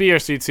fine. B or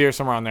C tier,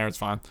 somewhere on there, it's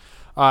fine.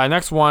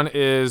 Next one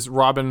is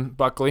Robin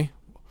Buckley.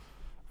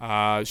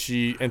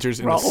 She enters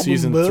into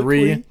season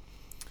 3.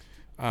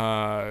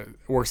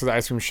 Works at the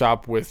ice cream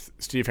shop with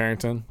Steve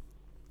Harrington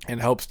and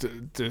helps to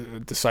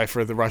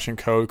decipher the Russian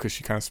code because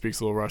she kind of speaks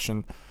a little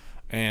Russian,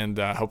 and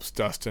helps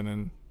Dustin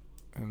and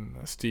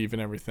Steve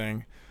and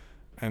everything.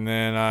 And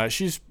then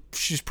she's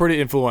pretty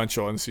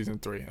influential in season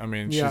 3. I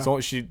mean,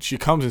 she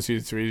comes in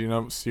season 3. You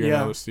know, see her in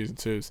other season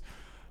 2s,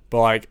 but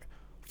like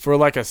for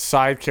like a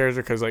side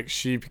character, because like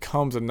she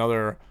becomes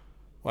another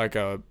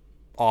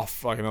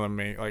another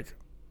main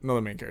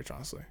character,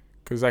 honestly.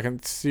 Because I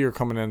can see her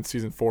coming in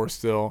season 4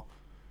 still,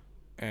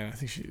 and I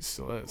think she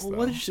still is.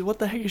 What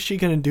the heck is she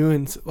gonna do?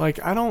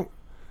 I don't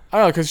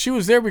know, because she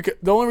was there because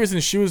the only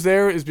reason she was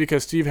there is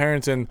because Steve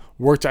Harrington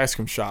worked ice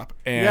cream shop,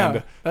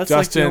 and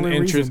Dustin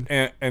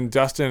and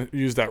Dustin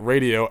used that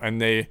radio, and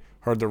they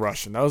heard the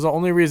Russian. That was the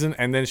only reason.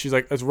 And then she's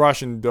like, "It's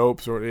Russian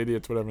dopes or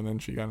idiots, whatever." And then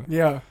she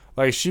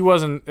like she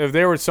wasn't. If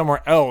they were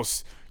somewhere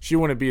else, she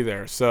wouldn't be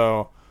there.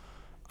 So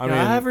I mean,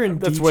 I have her in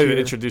that's the way to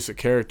introduce a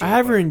character. I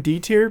have her in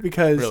D tier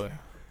because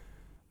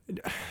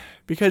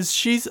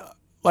she's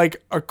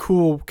like a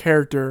cool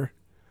character.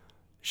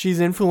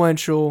 She's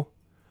influential.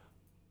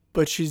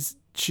 But she's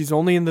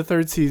only in the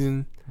 3rd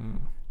season.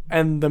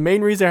 And the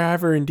main reason I have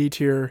her in D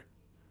tier,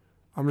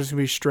 I'm just going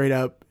to be straight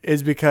up,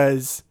 is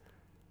because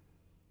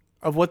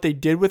of what they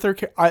did with her.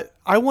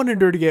 I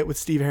wanted her to get with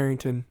Steve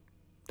Harrington.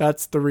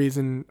 That's the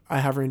reason I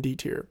have her in D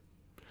tier.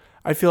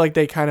 I feel like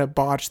they kind of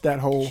botched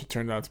that whole... She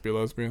turned out to be a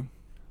lesbian.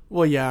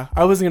 Well, yeah.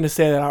 I wasn't going to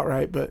say that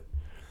outright, but...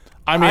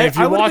 I mean, if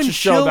you watch the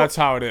show, that's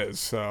how it is.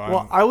 So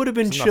I would have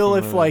been chill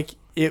if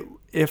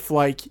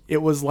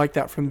it was like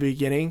that from the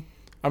beginning.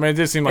 I mean, it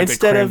did seem like they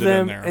crammed it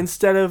in there.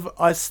 Instead of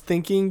us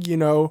thinking,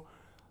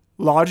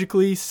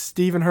 logically,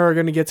 Steve and her are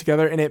going to get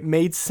together, and it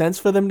made sense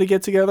for them to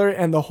get together,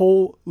 and the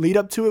whole lead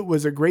up to it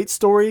was a great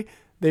story.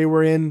 They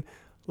were in,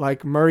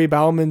 like Murray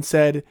Bauman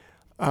said,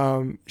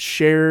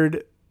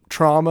 shared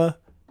trauma,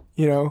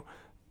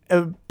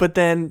 but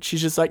then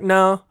she's just like,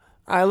 no,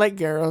 I like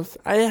girls.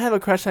 I didn't have a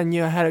crush on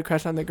you. I had a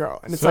crush on the girl.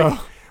 And it's like,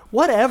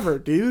 whatever,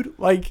 dude.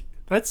 Like,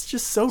 that's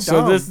just so dumb.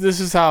 So this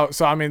is how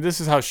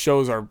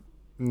shows are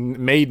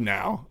made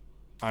now.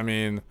 I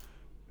mean,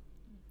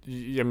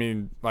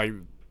 like,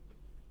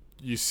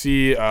 you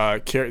see,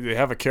 they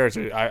have a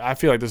character. I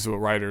feel like this is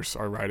what writers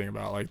are writing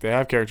about. Like, they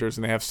have characters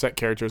and they have set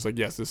characters. Like,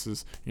 yes, this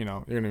is, you're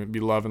gonna be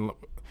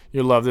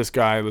you love this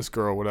guy, this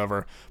girl,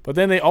 whatever. But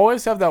then they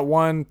always have that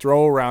one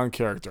throw around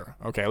character.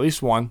 Okay, at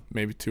least one,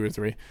 maybe 2 or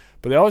 3.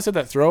 But they always have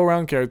that throw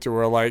around character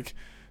where, like,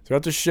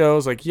 throughout the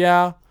shows, like,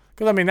 yeah,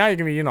 because I mean, now you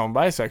can be,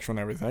 bisexual and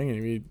everything, and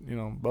you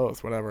can be,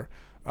 both, whatever.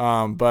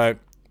 But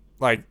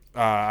like,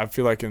 I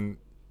feel like in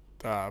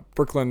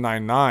Brooklyn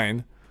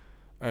Nine-Nine,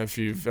 If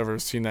you've ever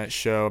seen that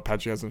show,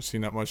 Patrick hasn't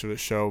seen that much of the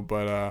show,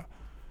 but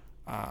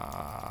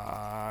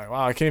wow,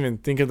 I can't even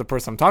think of the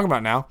person I'm talking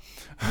about now.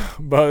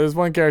 But there's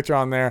one character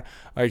on there,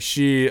 like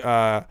she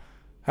had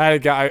a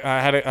guy,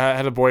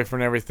 had a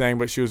boyfriend and everything,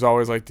 but she was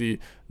always like the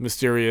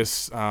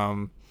mysterious,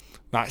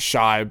 not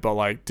shy, but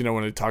like didn't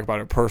want to talk about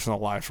her personal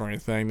life or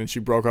anything. Then she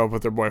broke up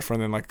with her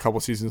boyfriend, and like a couple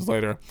seasons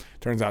later,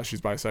 turns out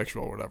she's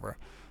bisexual or whatever.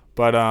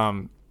 But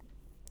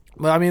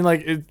I mean,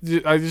 like it's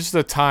just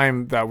the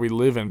time that we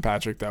live in,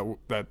 Patrick.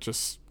 That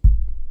just,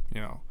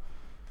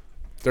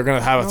 they're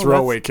gonna have a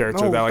throwaway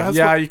character that,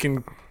 like, you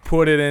can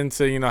put it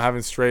into,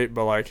 having straight,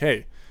 but like,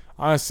 hey,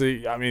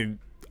 honestly, I mean,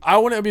 I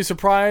wouldn't be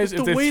surprised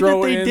if they throw it in. The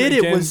way that they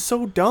did it was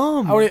so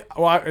dumb.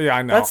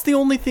 I know. That's the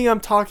only thing I'm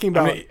talking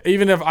about. I mean,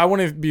 even if I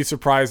wouldn't be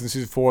surprised in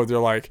season 4, they're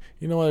like,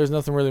 there's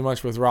nothing really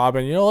much with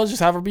Robin. Let's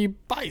just have her be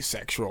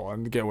bisexual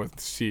and get with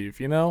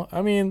Steve.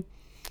 I mean,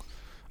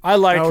 I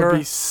like her. That would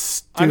be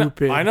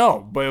stupid. I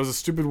know, but it was a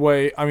stupid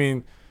way. I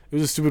mean, it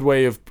was a stupid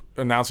way of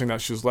announcing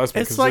that she was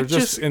lesbian, because they're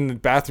just in the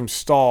bathroom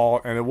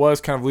stall, and it was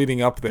kind of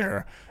leading up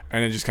there,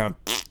 and it just kind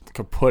of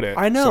kaput it.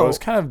 I know. So it was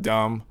kind of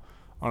dumb,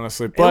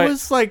 honestly. But it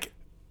was like,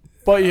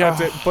 but you have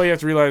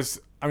to realize.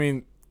 I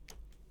mean,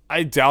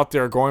 I doubt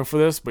they're going for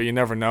this, but you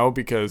never know,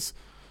 because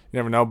you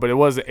never know. But it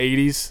was the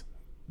 80s.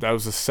 That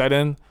was a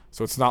set-in,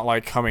 so it's not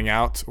like coming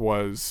out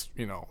was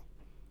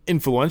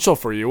influential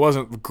for you. It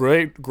wasn't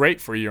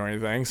great for you or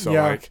anything. So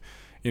like,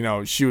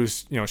 she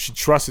was, she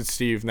trusted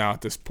Steve now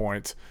at this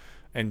point,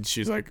 and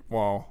she's like,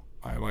 well,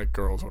 I like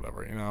girls,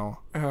 whatever, Oh,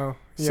 yeah.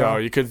 So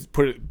you could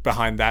put it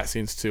behind that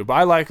scenes too. But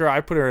I like her.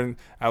 I put her in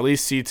at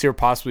least C tier,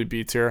 possibly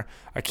B tier.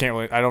 I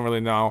don't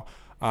really know.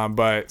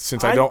 But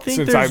since I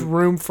think there's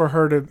room for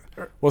her to.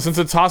 Well, since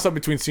it's a toss up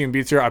between C and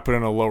B tier, I put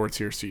in a lower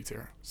tier C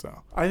tier.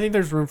 So I think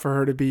there's room for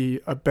her to be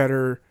a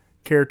better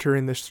character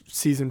in this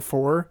season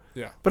 4.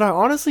 Yeah. But I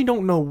honestly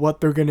don't know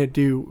what they're gonna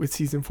do with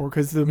season 4,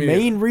 because the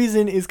main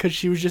reason is because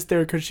she was just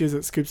there because she was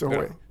at Scoops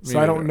Ahoy. So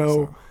I don't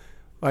know. So.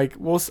 Like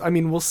we'll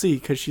see,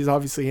 because she's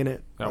obviously in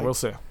it. Yeah, we'll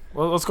see.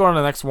 Well, let's go on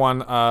to the next one.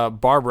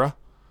 Barbara.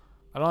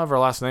 I don't have her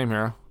last name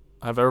here.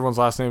 I have everyone's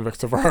last name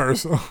except for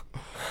hers.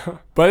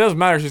 But it doesn't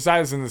matter. She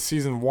dies in the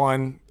season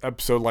 1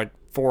 episode, like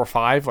 4 or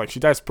 5. Like, she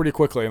dies pretty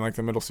quickly in like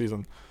the middle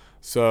season.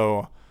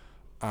 So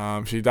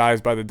she dies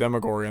by the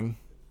Demogorgon.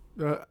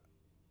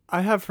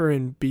 I have her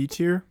in B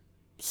tier.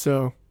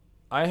 So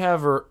I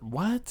have her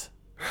what?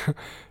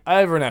 I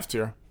have her in F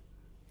tier.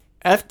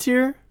 F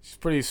tier? She's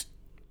pretty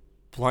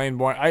plain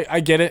boring. I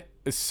get it.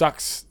 It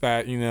sucks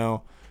that you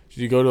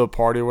go to a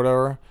party or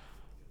whatever,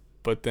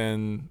 but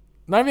then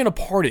not even a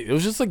party. It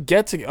was just a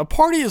get-together. A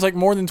party is like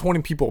more than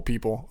 20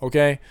 people,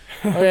 okay?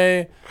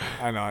 Okay.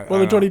 I know. More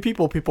than 20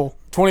 people.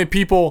 20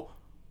 people,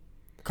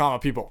 comma,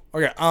 people.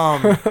 Okay.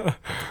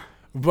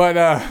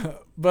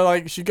 But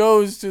like, she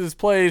goes to this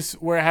place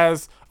where it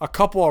has a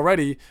couple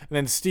already, and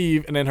then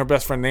Steve, and then her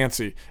best friend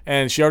Nancy.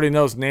 And she already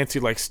knows Nancy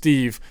likes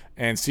Steve,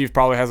 and Steve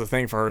probably has a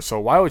thing for her, so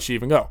why would she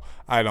even go?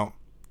 I don't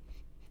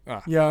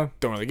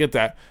really get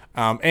that.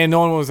 And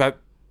no one was at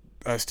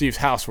Steve's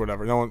house or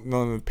whatever. No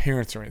one of the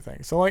parents or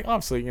anything. So like,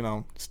 obviously,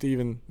 Steve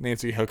and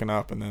Nancy hooking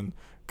up, and then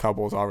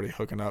couple's already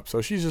hooking up.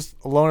 So she's just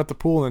alone at the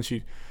pool, and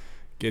she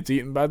gets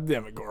eaten by the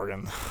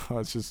Demogorgon.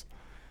 It's just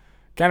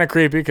kind of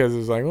creepy, because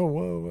it's like, oh,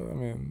 whoa. I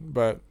mean,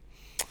 but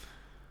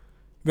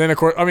then of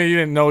course, I mean, you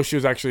didn't know she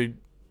was actually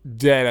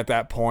dead at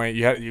that point.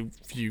 You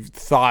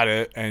thought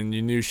it, and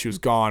you knew she was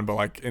gone, but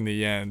like in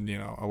the end,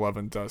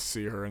 11 does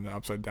see her in the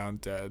upside down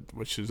dead,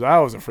 that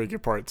was a freaky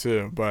part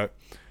too. But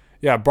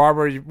yeah,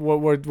 Barbara,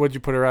 what'd you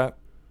put her at?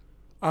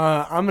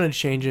 I'm gonna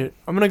change it.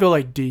 I'm gonna go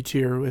like D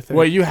tier with it.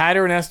 Wait, you had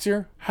her in S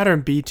tier? Had her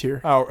in B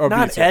tier. Oh,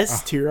 not B tier.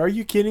 S tier. Are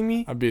you kidding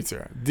me? A B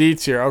tier. D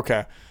tier.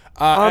 Okay.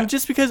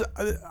 Just because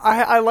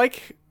I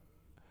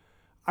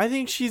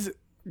think she's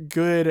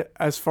good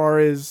as far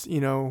as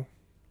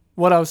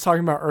what I was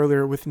talking about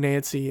earlier with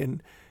Nancy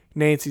and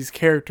Nancy's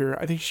character.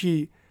 I think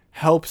she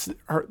helps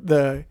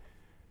the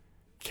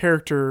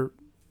character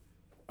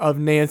of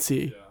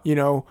Nancy,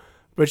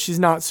 but she's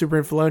not super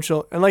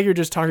influential. And like you're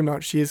just talking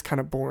about, she is kind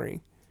of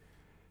boring.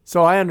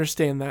 So I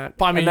understand that.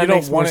 But I mean, you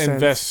don't want to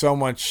invest so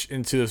much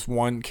into this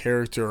one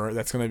character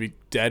that's going to be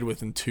dead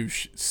within 2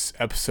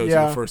 episodes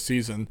of the first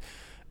season.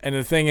 And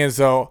the thing is,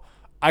 though,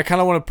 I kind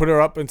of want to put her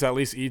up into at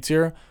least E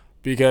tier,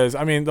 because,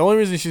 I mean, the only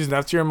reason she's in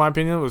F tier, in my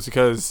opinion, was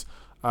because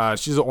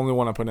she's the only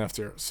one I put in F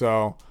tier.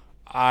 So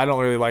I don't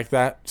really like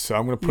that. So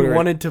I'm going to put her. You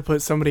wanted to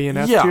put somebody in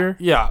F tier?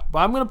 Yeah. But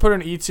I'm going to put her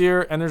in E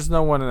tier, and there's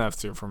no one in F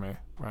tier for me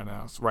right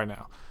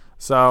now.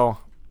 So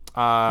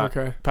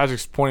okay.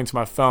 Patrick's pointing to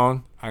my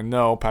phone. I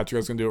know Patrick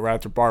is going to do it right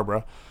after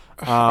Barbara.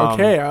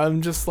 Okay,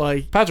 I'm just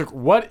like... Patrick,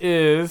 what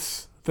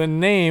is the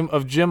name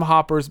of Jim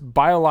Hopper's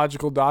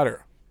biological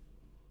daughter?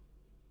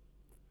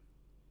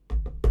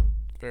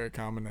 Very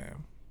common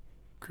name.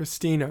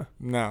 Christina.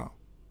 No.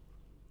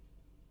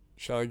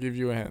 Shall I give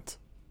you a hint?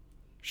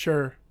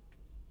 Sure.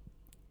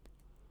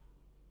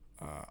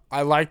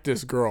 I liked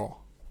this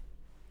girl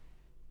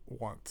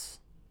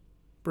once.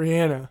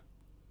 Brianna.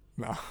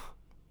 No.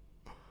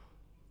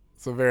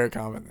 It's a very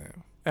common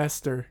name.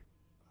 Esther.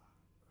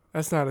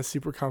 That's not a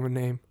super common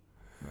name.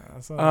 No,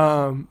 that's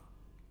not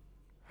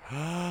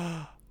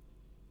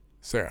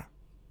Sarah.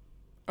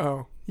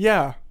 Oh,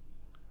 yeah.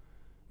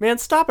 Man,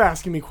 stop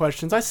asking me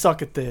questions. I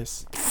suck at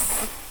this.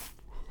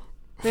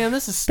 Man,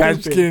 this is stupid.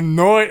 Patrick's getting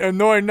annoyed.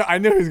 No, I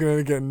knew he was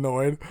gonna get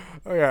annoyed.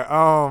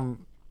 Okay.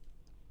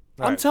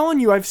 I'm telling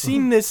you, I've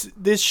seen this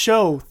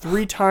show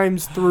 3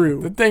 times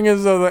through. The thing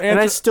is, though, the answer, and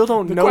I still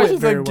don't know it very well. The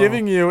questions I'm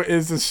giving you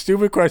is the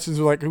stupid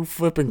questions. Like, who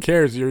flipping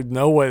cares? You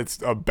know what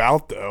it's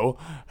about, though.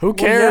 Who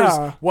cares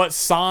what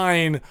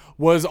sign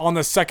was on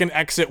the second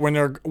exit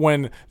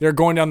when they're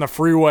going down the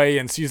freeway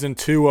in season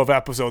 2 of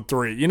episode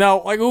 3? You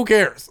know, like, who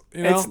cares?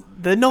 You know,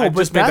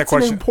 but that's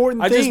an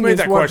important thing. I just made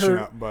that question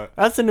up, but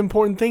that's an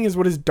important thing. Is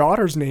what his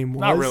daughter's name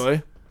was.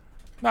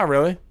 Not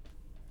really.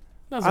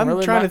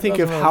 I'm trying to think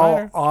of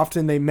how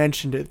often they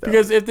mentioned it, though.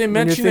 Because if they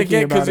mention it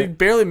again, because they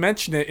barely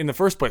mentioned it in the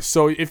first place.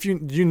 So if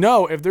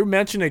if they're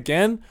mentioned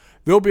again,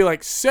 they'll be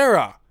like,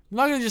 Sarah. They're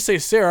not going to just say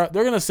Sarah.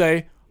 They're going to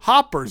say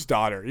Hopper's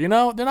daughter, you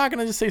know? They're not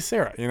going to just say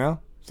Sarah, you know?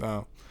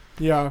 So.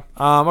 Yeah.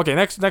 Okay,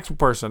 next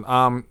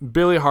person.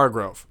 Billy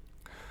Hargrove.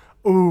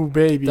 Ooh,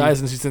 baby.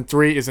 Dies in season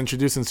 3, is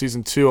introduced in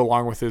season 2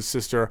 along with his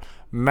sister,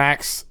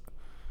 Max.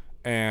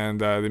 And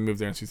they moved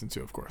there in season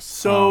 2, of course.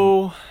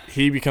 So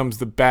he becomes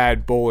the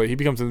bad bully. He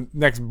becomes the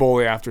next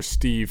bully after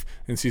Steve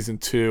in season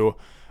 2.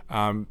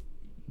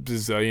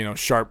 This is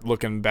sharp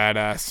looking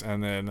badass,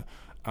 and then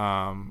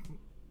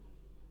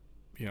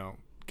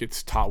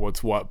gets taught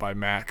what's what by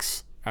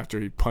Max after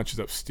he punches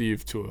up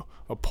Steve to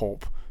a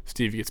pulp.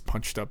 Steve gets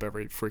punched up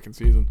every freaking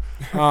season.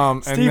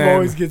 Steve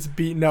always gets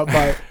beaten up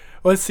by.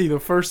 Let's see, the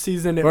first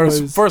season it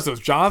was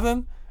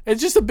Jonathan. It's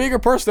just a bigger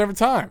person every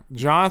time.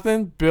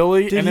 Jonathan,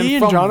 Billy, and then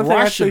from Jonathan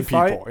Russian actually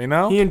fight? People, you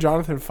know? He and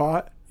Jonathan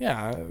fought?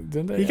 Yeah,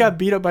 didn't they? He got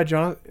beat up by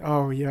Jonathan.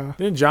 Oh, yeah.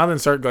 Didn't Jonathan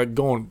start like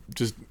going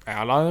just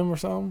out on him or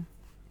something?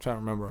 I'm trying to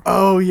remember.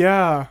 Oh,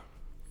 yeah.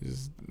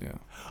 Yeah.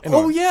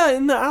 Anyway. Oh, yeah,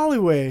 in the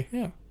alleyway.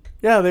 Yeah.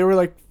 Yeah, they were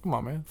like, come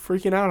on, man,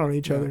 freaking out on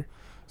each other.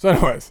 So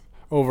anyways,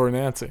 over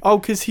Nancy. Oh,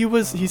 because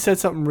he said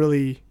something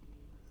really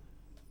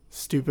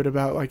stupid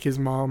about like his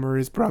mom or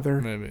his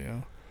brother. Maybe,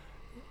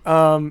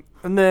 yeah.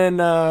 And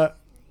then...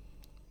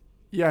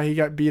 yeah, he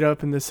got beat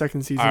up in the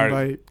second season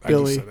by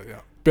Billy. I just said it, yeah.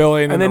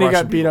 Billy, and then he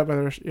Russian got beat up by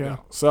the Russian. Yeah.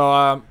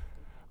 So,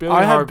 Billy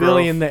I Hargrove, have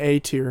Billy in the A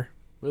tier.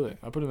 Really?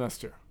 I put him in S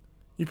tier.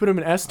 You put him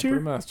in S tier? I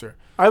put him in S tier.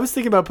 I was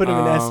thinking about putting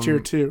him in S tier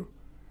too.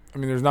 I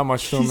mean, there's not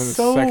much to him in the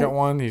second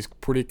one. He's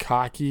pretty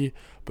cocky,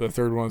 but the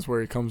third one's where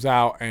he comes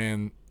out,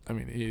 and I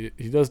mean,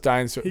 he does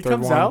die in the third one. He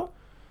comes out?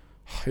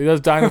 He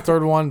does die in the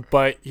third one,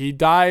 but he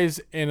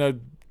dies in a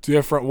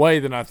different way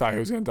than I thought he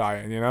was going to die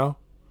in, you know?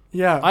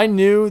 Yeah. I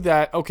knew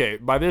that, okay,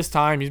 by this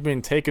time he's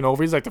being taken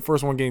over. He's like the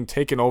first one getting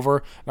taken over,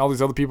 and all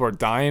these other people are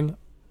dying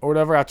or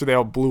whatever after they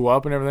all blew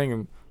up and everything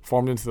and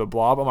formed into the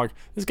blob. I'm like,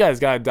 this guy's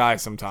got to die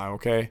sometime,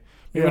 okay?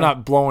 Maybe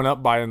not blowing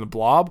up by in the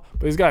blob,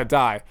 but he's got to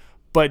die.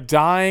 But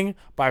dying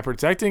by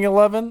protecting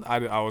 11, I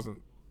did not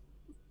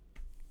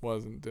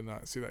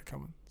see that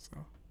coming.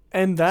 So.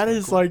 And that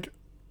is cool. Like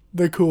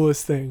the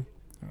coolest thing.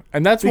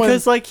 And that's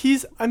because like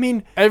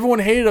everyone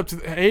hated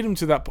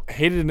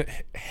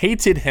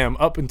him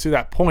up until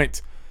that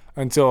point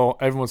until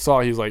everyone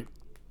saw he's like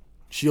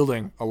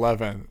shielding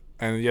 11,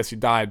 and yes, he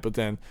died, but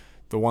then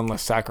the one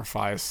less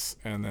sacrifice,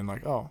 and then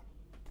like, oh,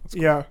 that's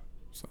cool. Yeah.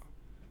 So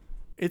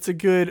it's a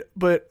good,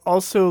 but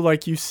also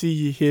like you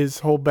see his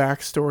whole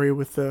backstory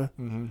with the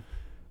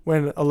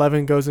when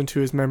 11 goes into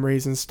his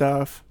memories and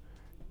stuff,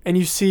 and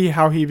you see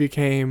how he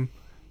became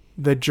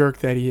the jerk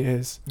that he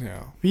is.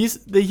 Yeah.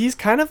 He's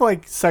kind of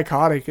like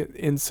psychotic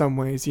in some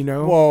ways, you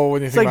know? Whoa,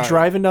 when you it's think like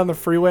driving down the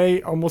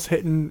freeway, almost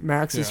hitting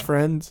Max's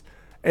friends.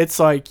 It's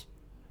like...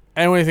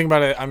 And when you think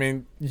about it, I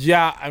mean,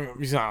 yeah,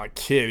 he's not like a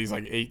kid. He's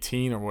like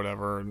 18 or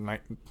whatever,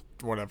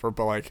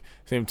 but like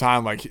same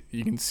time, like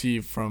you can see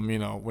from,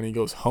 when he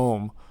goes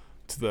home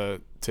to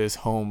his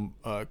home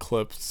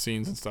clip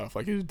scenes and stuff,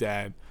 like his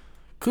dad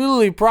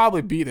clearly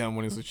probably beat him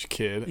when he was a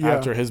kid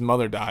after his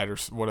mother died or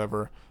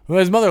whatever. When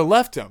his mother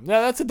left him.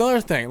 Yeah, that's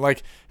another thing.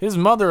 Like, his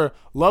mother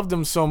loved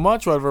him so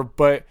much, whatever,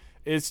 but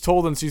it's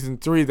told in season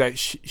 3 that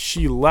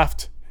she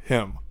left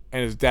him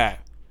and his dad.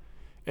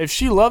 If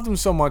she loved him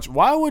so much,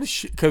 why would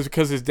she?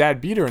 Because his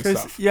dad beat her and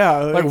stuff. Yeah,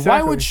 like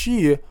exactly. Why would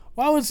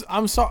she?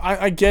 I'm sorry.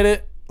 I get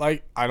it.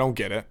 Like, I don't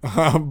get it,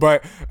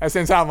 but at the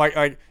same time,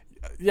 like,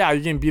 yeah,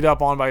 you're getting beat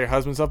up on by your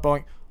husband and stuff. But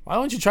like, why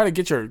don't you try to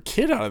get your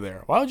kid out of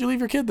there? Why would you leave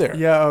your kid there?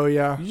 Yeah. Oh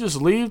yeah. You just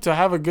leave to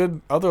have a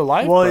good other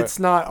life. Well, it's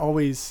not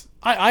always.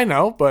 I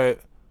know, but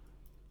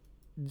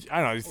I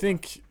don't know. You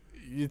think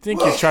you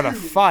try to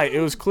fight? It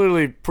was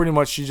clearly pretty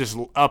much she just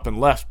up and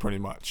left, pretty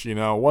much. It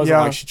wasn't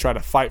like she tried to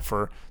fight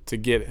to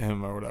get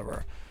him or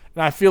whatever.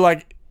 And I feel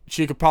like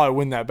she could probably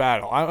win that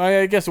battle.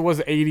 I guess it was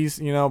the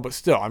 80s, but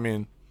still, I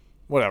mean,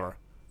 whatever.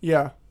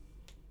 Yeah.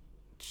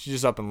 She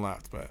just up and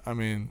left, but I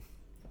mean.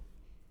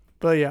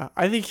 But yeah,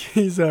 I think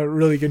he's a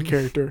really good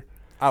character.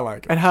 I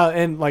like it.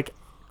 And like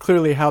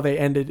clearly how they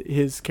ended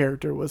his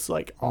character was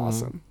like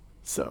awesome.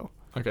 So.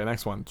 Okay,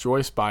 next one.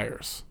 Joyce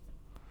Byers.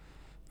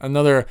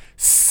 Another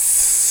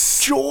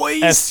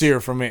Joyce S tier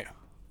for me.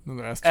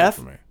 Another S tier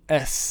for me.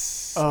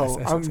 S. Oh,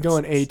 I'm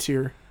going A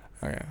tier.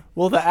 Okay.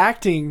 Well, the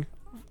acting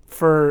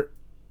for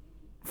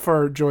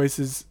Joyce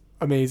is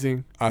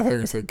amazing. I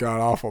think I said god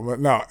awful, but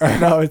no.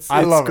 No, it's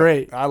love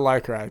great. I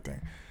like her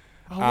acting.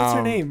 Oh, what's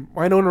her name?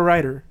 Winona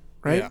Ryder,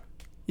 right?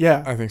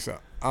 Yeah. I think so.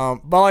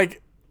 But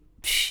like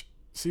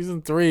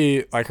season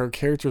 3, like her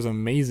character is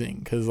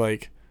amazing because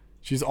like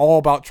she's all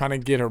about trying to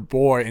get her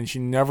boy, and she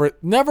never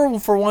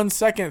for 1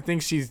 second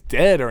thinks she's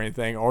dead or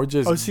anything, or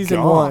just season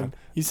gone. 1.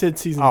 You said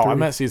season 3. Oh, I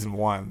meant season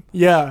 1.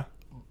 Yeah.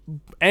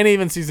 And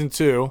even season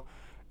 2,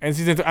 and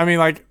season 3.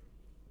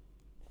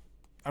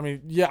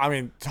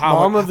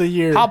 Mom of the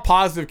year. How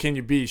positive can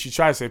you be? She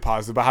tried to say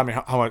positive, but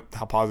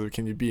how positive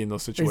can you be in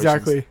those situations?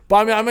 Exactly.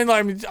 But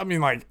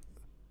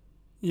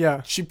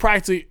yeah.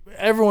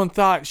 Everyone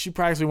thought she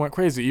practically went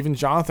crazy. Even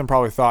Jonathan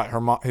probably thought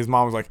his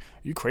mom was like,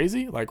 "You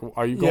crazy? Like,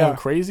 are you going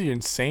crazy? You're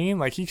insane?"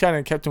 Like he kind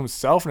of kept to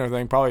himself and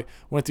everything. Probably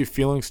went through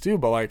feelings too,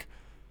 but like,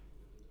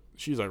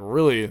 she's like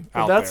really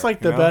out there. That's like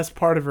the best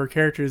part of her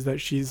character is that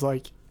she's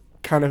like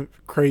kind of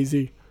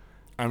crazy.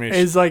 I mean,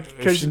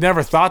 if she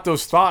never thought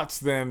those thoughts,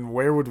 then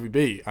where would we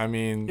be? I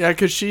mean, yeah,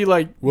 because she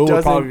like Will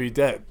would probably be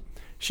dead.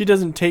 She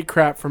doesn't take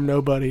crap from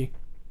nobody.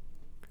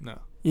 No,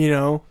 you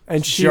know,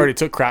 and she already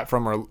took crap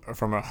from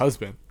her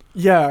husband.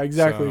 Yeah,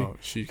 exactly. So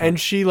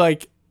she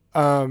like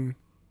there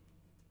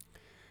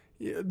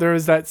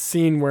was that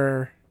scene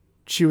where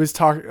she was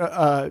talking.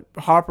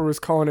 Hopper was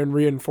calling in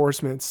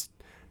reinforcements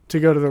to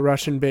go to the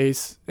Russian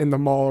base in the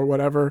mall or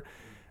whatever,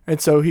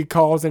 and so he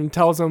calls and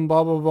tells them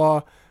blah blah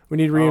blah. We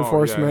need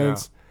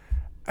reinforcements. Yeah.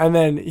 And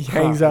then he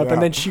hangs up,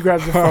 and then she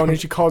grabs the phone and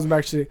she calls him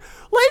back. She's like,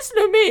 "Listen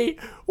to me.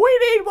 We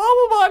need blah,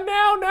 blah, blah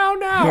now.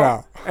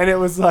 Yeah. And it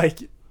was like...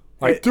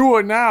 do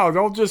it now.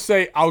 Don't just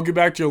say, I'll get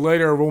back to you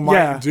later. We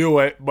might do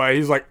it. But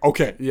he's like,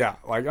 okay, yeah.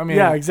 Like, I mean...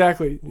 Yeah,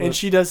 exactly. And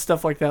she does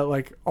stuff like that,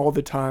 like, all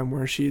the time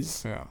where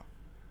she's... Yeah.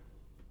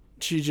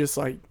 She just,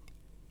 like,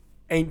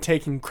 ain't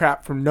taking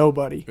crap from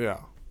nobody. Yeah.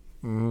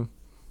 Mm-hmm.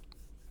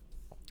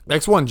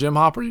 Next one, Jim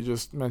Hopper. You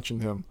just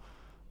mentioned him.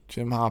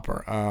 Jim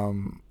Hopper.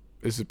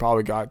 This is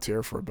probably God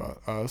tier for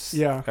us.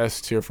 Yeah. S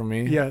tier for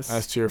me. Yes.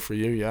 S tier for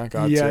you. Yeah.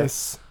 God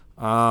yes.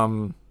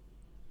 tier.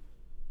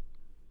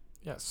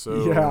 Yeah.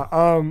 So.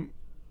 Yeah.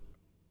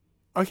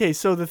 Okay.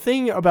 So the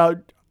thing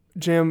about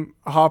Jim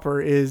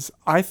Hopper is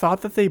I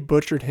thought that they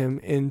butchered him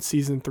in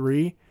season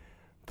 3,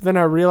 but then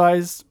I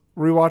realized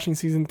rewatching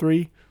season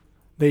 3,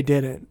 they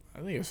didn't.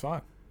 I think it's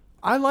fine.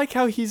 I like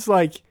how he's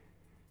like,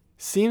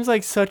 seems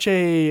like such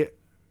a.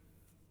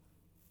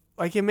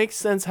 Like, it makes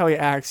sense how he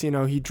acts, you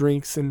know, he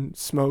drinks and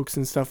smokes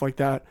and stuff like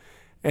that,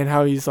 and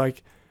how he's,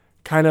 like,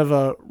 kind of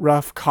a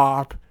rough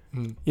cop,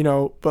 you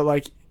know, but,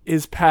 like,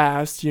 his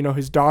past, you know,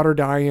 his daughter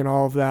dying and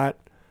all of that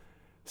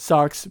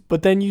sucks,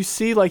 but then you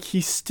see, like,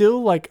 he's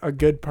still, like, a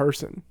good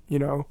person, you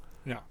know?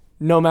 Yeah.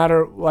 No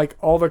matter, like,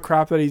 all the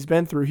crap that he's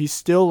been through, he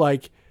still,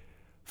 like,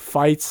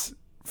 fights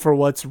for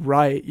what's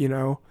right, you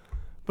know?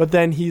 But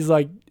then he's,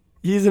 like,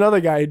 he's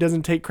another guy who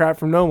doesn't take crap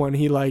from no one.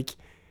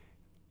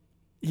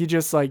 He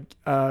just like,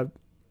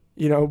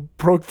 you know,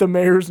 broke the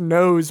mayor's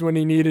nose when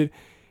he needed,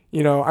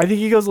 you know, I think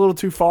he goes a little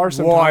too far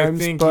sometimes. Well, I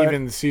think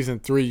even season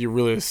 3, you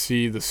really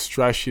see the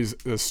stress he's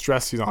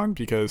on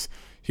because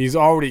he's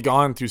already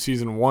gone through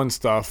season 1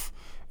 stuff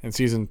and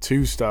season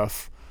 2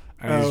 stuff.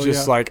 And he's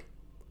just like,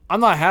 I'm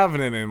not having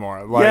it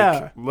anymore.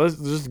 Like, let's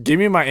just give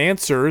me my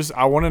answers.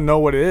 I want to know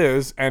what it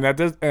is. And at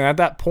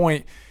that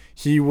point,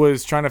 he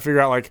was trying to figure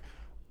out, like,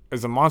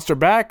 is the monster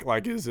back?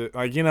 Like, is it,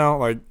 like, you know,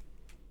 like,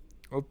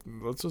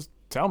 let's just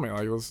tell me,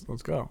 like, let's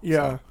go.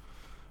 Yeah. So,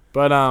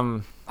 but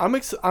I'm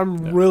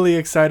really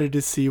excited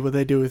to see what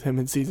they do with him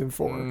in season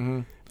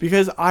 4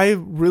 because I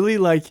really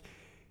like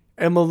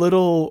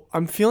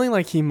I'm feeling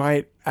like he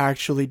might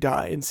actually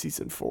die in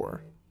season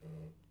 4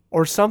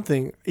 or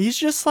something. He's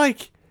just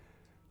like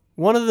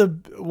one of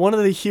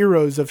the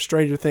heroes of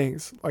Stranger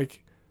Things,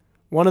 like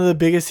one of the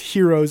biggest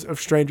heroes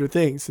of Stranger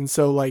Things, and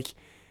so like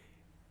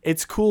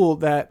it's cool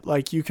that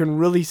like you can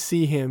really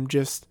see him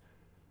just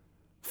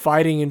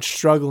fighting and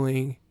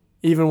struggling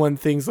even when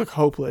things look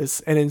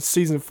hopeless. And in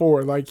season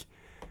 4, like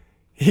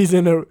he's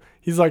in a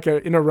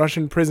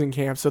Russian prison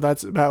camp, so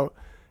that's about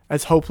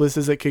as hopeless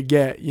as it could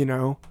get, you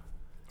know.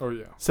 Oh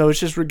yeah. So it's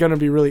just going to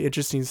be really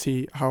interesting to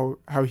see how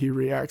he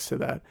reacts to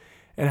that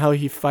and how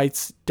he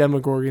fights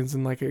Demogorgons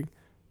in like a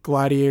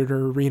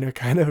gladiator arena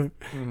kind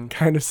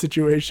of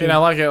situation. And I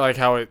like it, like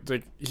how it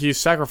like he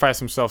sacrificed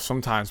himself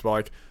sometimes, but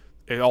like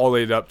it all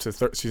laid up to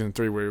season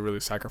 3 where he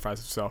really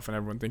sacrificed himself, and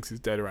everyone thinks he's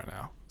dead right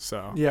now.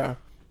 So yeah.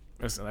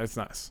 It's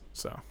nice.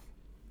 So,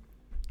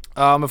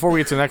 before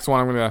we get to the next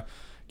one, I'm going to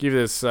give you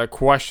this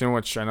question,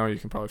 which I know you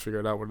can probably figure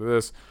it out what it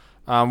is.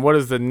 What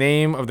is the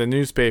name of the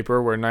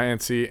newspaper where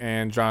Nancy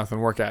and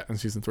Jonathan work at in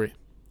season 3?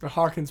 The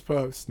Hawkins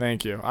Post.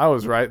 Thank you. I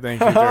was right. Thank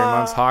you very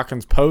much.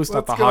 Hawkins Post,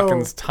 not the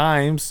Hawkins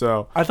Times.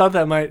 So I thought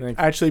that might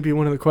actually be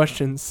one of the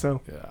questions.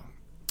 So yeah,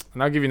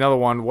 and I'll give you another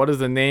one. What is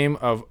the name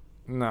of?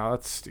 No,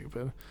 that's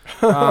stupid.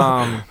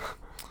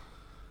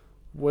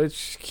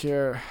 Which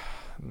care?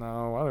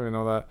 No, I don't even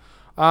know that.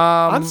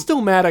 I'm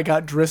still mad I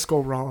got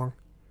Driscoll wrong.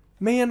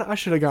 Man, I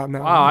should have gotten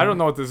that. Wow, I don't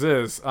know what this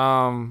is.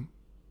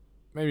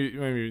 Maybe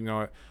you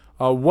know it.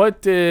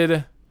 What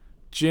did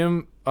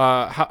Jim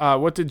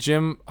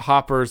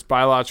Hopper's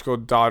biological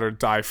daughter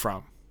die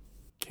from?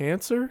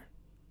 Cancer?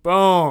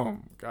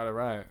 Boom. Got it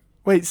right.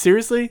 Wait,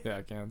 seriously?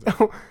 Yeah,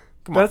 cancer.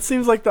 That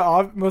seems like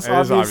the most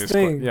obvious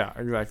thing. Yeah,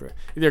 exactly.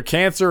 Either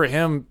cancer or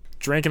him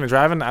drinking and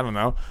driving. I don't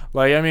know.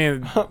 Like, I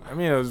mean,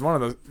 it was one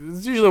of those.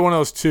 It's usually one of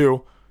those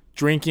two,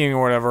 drinking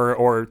or whatever,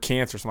 or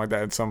cancer or something like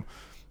that. And some,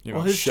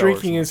 well, his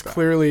drinking is like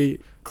clearly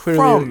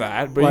from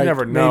that, but like you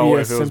never know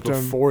if it was symptom.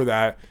 before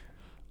that.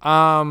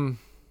 One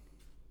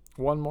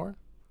more.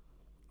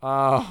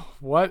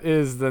 What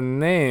is the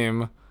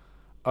name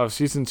of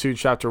season 2,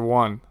 chapter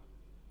 1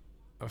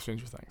 of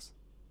Stranger Things?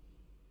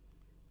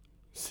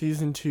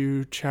 Season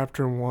 2,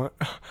 chapter 1.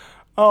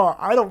 Oh,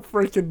 I don't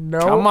freaking know.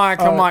 Come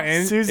on.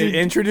 It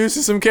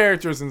introduces some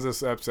characters in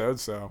this episode,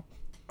 so.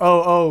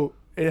 Oh,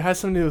 it has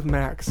something to do with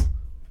Max.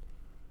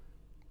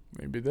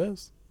 Maybe it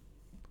does.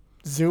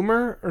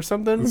 Zoomer or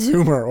something?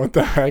 Zoomer, what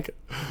the heck?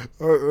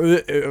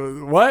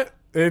 What?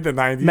 In the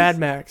 90s? Mad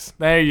Max.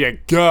 There you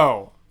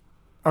go.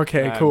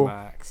 Okay, Mad cool.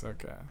 Max,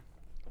 okay.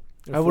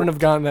 I wouldn't have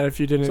gotten that if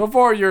you didn't. So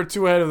far, you're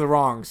 2 ahead of the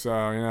wrong,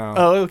 so, you know.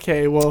 Oh,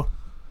 okay, well.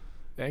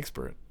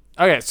 Expert.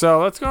 Okay,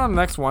 so let's go on to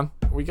the next one.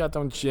 We got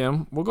done with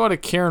Jim. We'll go to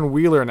Karen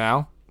Wheeler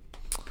now.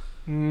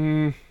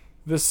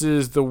 This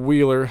is the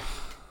Wheeler.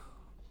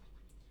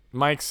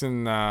 Mike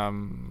and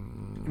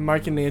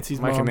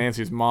Nancy's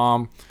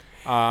mom.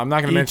 I'm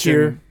not going to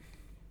mention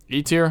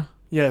E-tier.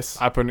 Yes.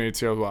 I put an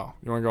E-tier as well.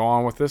 You want to go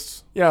on with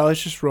this? Yeah,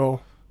 let's just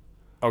roll.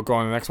 Oh, go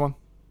on to the next one?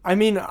 I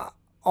mean,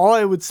 all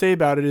I would say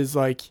about it is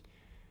like,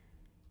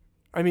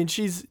 I mean,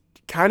 she's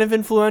kind of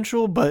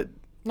influential, but...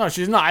 No,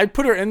 she's not. I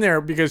put her in there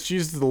because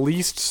she's the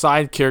least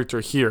side character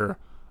here.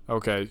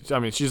 Okay. I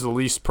mean, she's the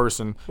least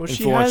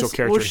influential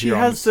character here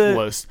on this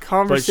list.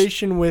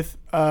 Conversation with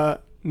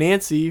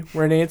Nancy,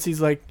 where Nancy's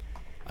like,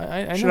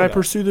 should I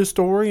pursue the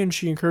story? And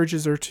she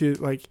encourages her to,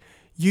 like,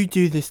 you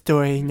do the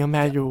story no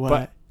matter what.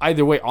 But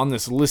either way, on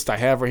this list I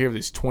have right here,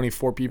 these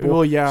 24 people,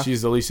 well, yeah.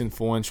 She's the least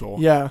influential.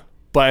 Yeah.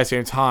 But at the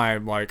same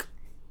time, like,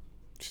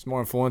 she's more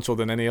influential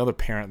than any other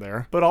parent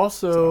there. But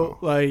also,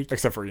 like...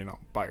 Except for,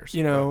 buyers.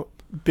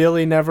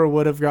 Billy never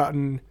would have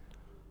gotten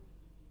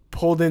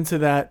pulled into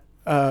that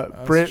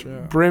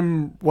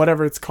Brim,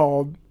 whatever it's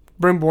called,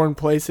 Brimborn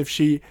place if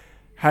she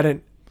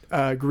hadn't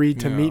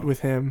agreed to meet with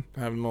him.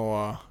 Have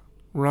no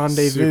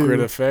rendezvous. Secret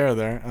affair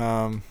there.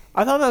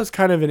 I thought that was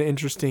kind of an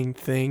interesting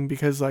thing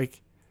because, like,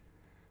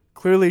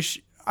 clearly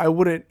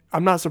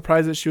I'm not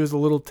surprised that she was a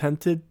little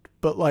tempted,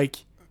 but,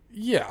 like...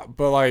 Yeah,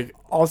 but, like...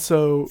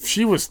 Also...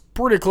 She was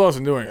pretty close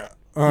in doing it.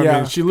 I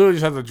mean, she literally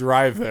just had to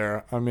drive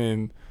there. I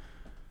mean...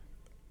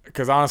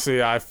 Because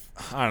honestly, I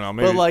don't know.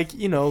 Maybe. But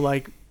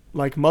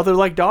like mother,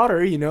 like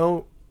daughter.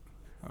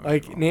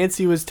 Like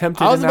Nancy was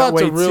tempted in that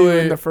way too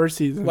in the first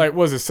season. Like,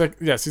 was it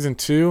season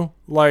 2?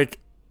 Like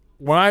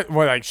when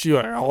she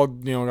all all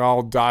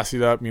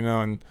dossied up,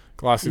 and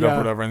glossied up,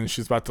 whatever, and then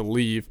she's about to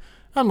leave.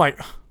 I'm like,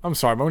 I'm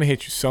sorry, but I'm gonna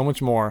hate you so much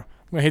more.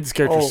 I'm gonna hate this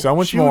character so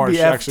much more. Would be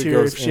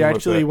if she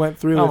actually went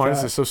through with that.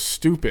 This is so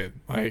stupid.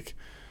 Like.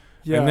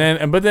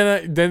 Yeah. But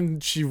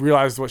then she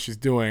realizes what she's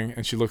doing,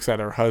 and she looks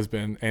at her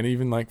husband, and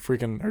even like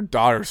freaking her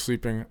daughter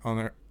sleeping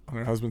on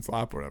her husband's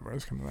lap or whatever.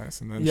 It's kind of nice.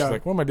 And then she's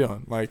like, "What am I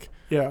doing? Like,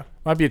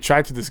 might be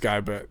attracted to this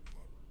guy, but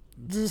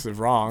this is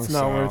wrong. It's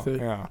not worth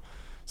it." Yeah.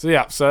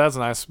 So that's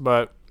nice,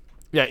 but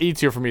yeah,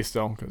 E-tier for me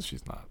still because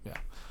she's not. Yeah.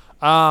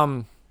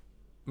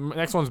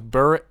 Next one's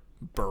Murray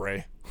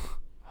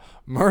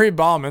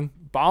Bauman,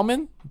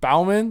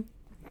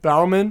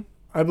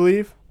 I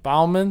believe.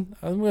 Bauman.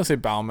 I'm gonna say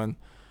Bauman.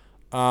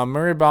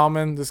 Murray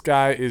Bauman, this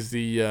guy is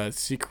the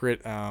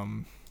secret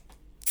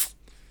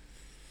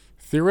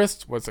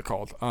theorist. What's it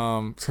called?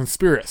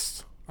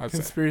 Conspiracist.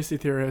 Conspiracy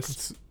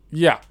theorist.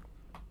 Yeah,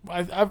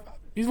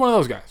 he's one of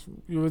those guys.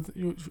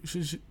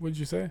 What'd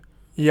you say?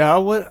 Yeah,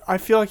 I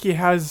feel like he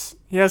has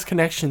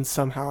connections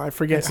somehow. I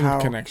forget how.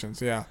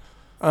 Connections, yeah.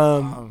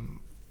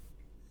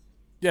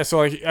 Yeah, so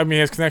like he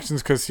has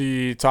connections because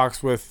he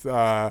talks with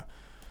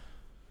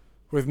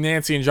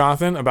Nancy and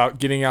Jonathan about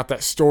getting out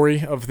that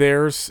story of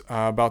theirs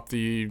about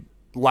the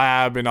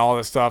lab and all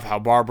this stuff, how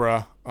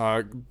Barbara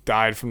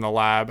died from the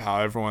lab,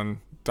 how everyone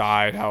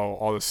died, how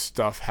all this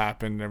stuff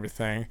happened and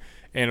everything.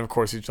 And, of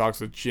course, he talks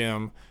with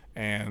Jim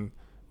and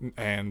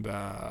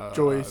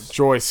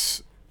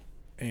Joyce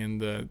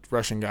and the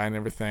Russian guy and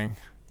everything.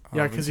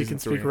 Yeah, because he can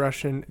speak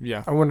Russian.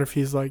 Yeah. I wonder if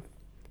he's, like,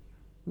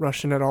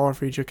 Russian at all, or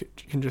if he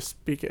can just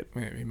speak it.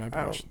 Maybe he might be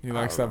Russian. He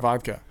likes that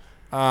vodka.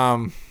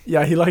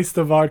 Yeah, he likes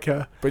the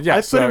vodka. But yeah,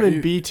 I put him in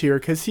B tier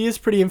because he is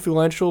pretty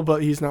influential,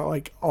 but he's not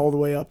like all the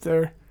way up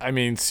there. I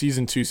mean,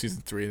 season 2,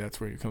 season 3,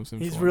 that's where he comes in.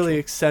 He's really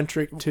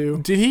eccentric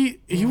too. Did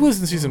he was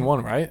in season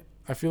 1, right?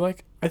 I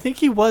think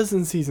he was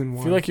in season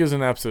 1. I feel like he was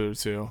in an episode or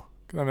 2.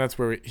 I mean, that's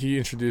where he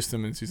introduced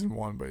him in season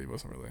 1, but he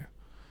wasn't really.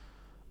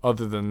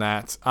 Other than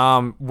that,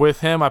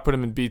 with him, I put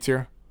him in B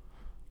tier.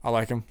 I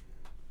like him.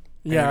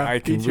 Yeah, and I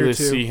can really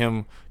see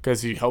him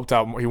because he helped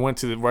out. He went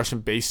to the Russian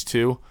base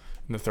too.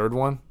 in the third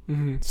one.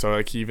 Mm-hmm. So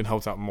like he even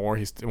helped out more.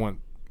 He went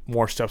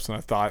more steps than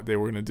I thought they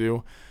were gonna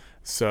do.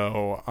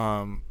 So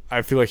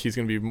I feel like he's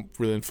gonna be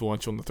really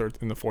influential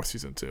in the fourth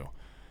season too.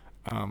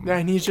 Yeah,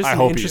 and he's just an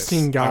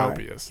interesting guy. I hope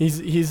he is.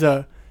 He's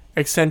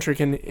eccentric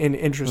and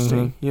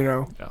interesting. Mm-hmm. You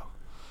know. Yeah.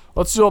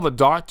 Let's do all the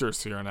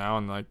doctors here now,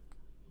 and like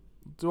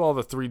do all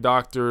the 3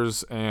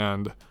 doctors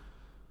and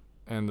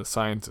the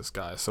scientist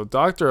guy. So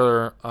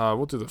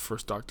we'll do the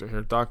first doctor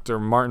here. Dr.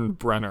 Martin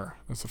Brenner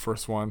is the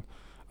first one,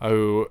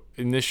 who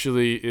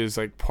initially is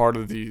like part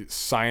of the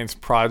science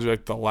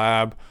project, the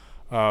lab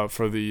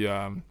for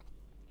the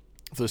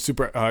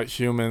super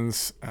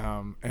humans,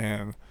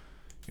 and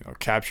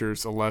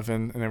captures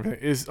Eleven and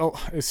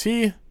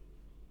everything.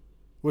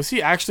 Was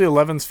he actually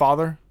Eleven's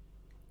father?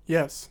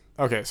 Yes.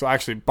 Okay, so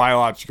actually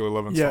biologically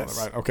Eleven's father,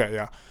 right? Okay,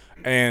 yeah.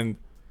 And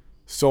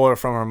stole her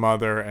from her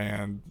mother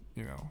and,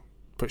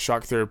 put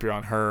shock therapy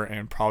on her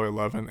and probably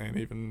 11 and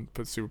even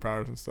put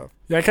superpowers and stuff.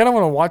 Yeah, I kind of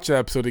want to watch that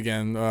episode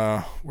again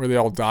where they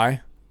all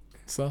die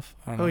and stuff.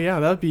 I don't know. Oh, yeah,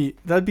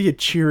 that'd be a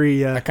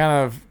cheery... I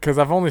kind of... Because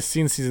I've only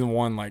seen season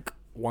 1 like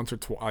once or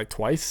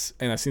twice,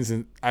 and I've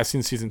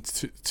seen season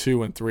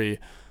 2 and 3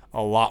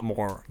 a lot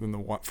more than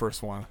the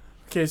first one.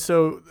 Okay,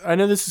 so I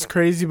know this is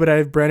crazy, but I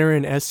have Brenner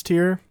in S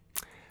tier.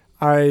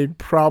 I'm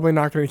probably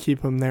not going to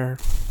keep him there.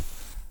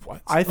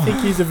 What? I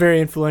think he's a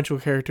very influential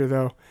character,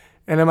 though.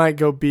 And I might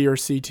go B or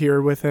C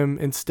tier with him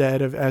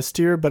instead of S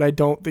tier, but I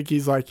don't think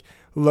he's like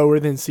lower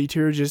than C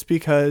tier just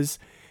because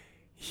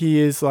he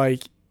is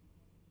like,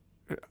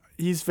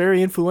 he's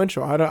very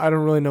influential. I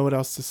don't really know what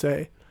else to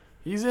say.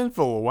 He's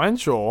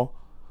influential.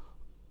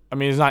 I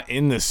mean, he's not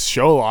in this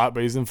show a lot,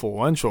 but he's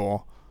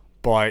influential.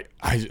 But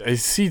I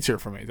C tier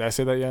for me. Did I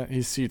say that yet?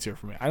 He's C tier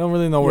for me. I don't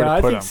really know where to put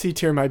him. Yeah, I think C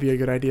tier might be a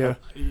good idea.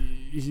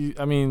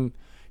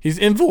 He's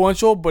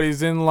influential, but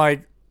he's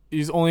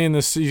only in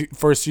the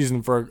first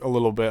season for a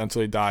little bit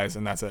until he dies,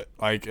 and that's it.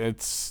 Like,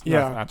 it's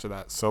nothing after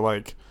that. So,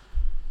 like,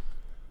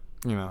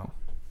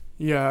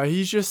 Yeah,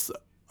 he's just,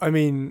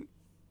 one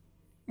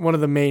of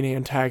the main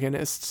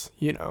antagonists,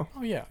 Oh,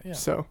 yeah.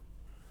 So.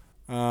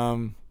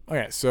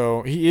 Okay,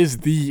 so he is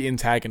the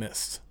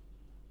antagonist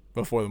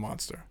before the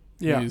monster.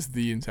 Yeah. He is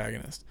the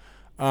antagonist.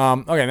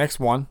 Okay, next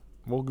one.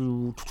 We'll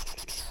do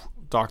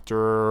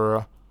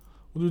Dr.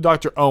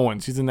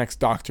 Owens. He's the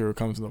next doctor who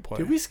comes into play.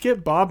 Did we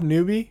skip Bob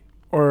Newby?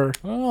 Or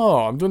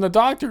I'm doing the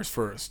doctors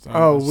first. We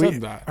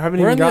haven't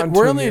even gotten to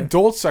We're in the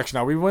adult section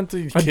now. We went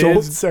to kids.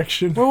 Adult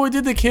section. Well, we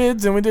did the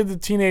kids and we did the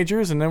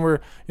teenagers, and then we're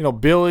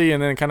Billy,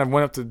 and then kind of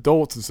went up to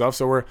adults and stuff.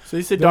 So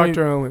you said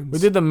Dr. Owens. We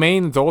did the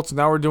main adults, and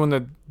now we're doing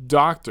the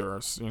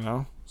doctors.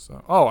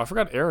 So I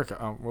forgot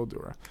Erica. We'll do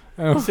her.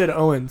 You said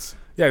Owens.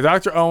 Yeah,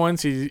 Dr.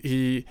 Owens.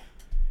 He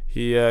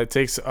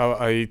takes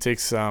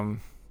in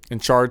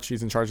charge.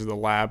 He's in charge of the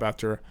lab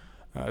after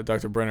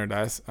Dr. Brenner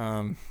dies.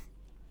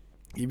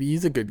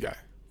 He's a good guy.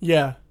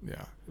 Yeah.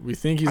 Yeah. We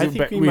think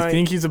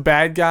he's a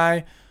bad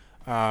guy.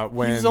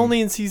 When he's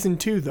only in season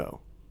 2 though,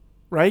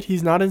 right?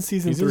 He's not in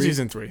season 3. He's in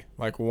season 3,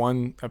 like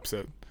one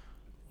episode,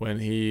 when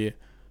he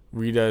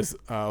redoes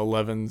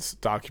Eleven's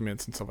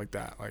documents and stuff like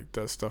that. Like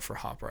does stuff for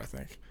Hopper. I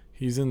think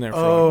he's in there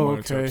for one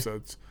or 2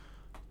 episodes.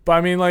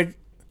 But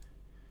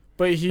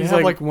he's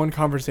have one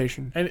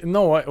conversation. And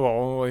no,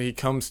 well, he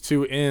comes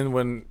in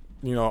when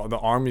the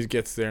army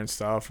gets there and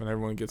stuff, and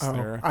everyone gets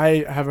there.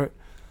 I haven't.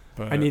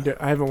 But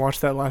I haven't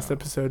watched that last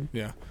episode.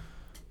 Yeah.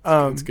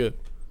 It's good.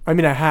 I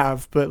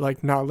have, but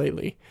not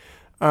lately.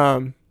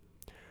 Yeah,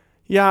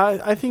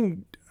 I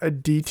think a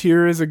D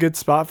tier is a good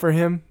spot for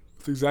him.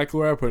 That's exactly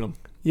where I put him.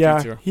 Yeah,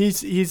 D-tier.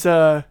 he's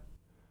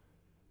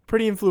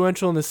pretty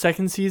influential in the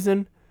second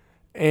season,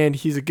 and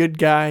he's a good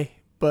guy,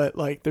 but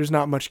there's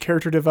not much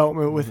character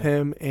development with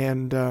him,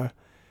 and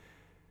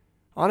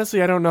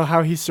honestly, I don't know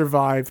how he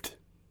survived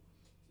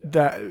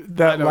that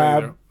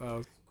lab.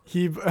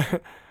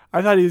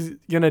 I thought he was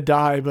gonna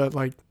die, but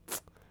Okay,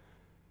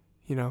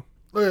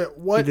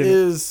 what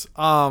is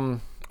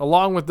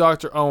along with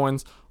Dr.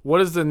 Owens?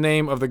 What is the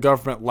name of the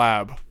government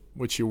lab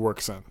which he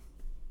works in?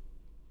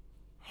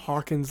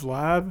 Hawkins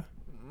Lab.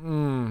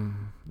 No,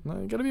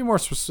 you gotta be more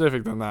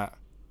specific than that.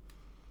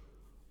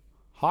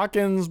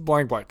 Hawkins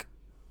blank.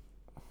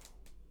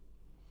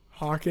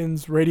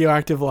 Hawkins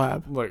Radioactive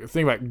Lab. Look,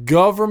 think about it.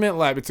 Government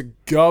lab. It's a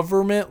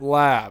government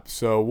lab.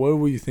 So what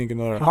were you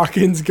thinking of?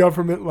 Hawkins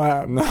Government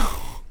Lab. No.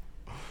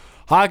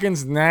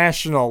 Hawkins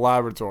National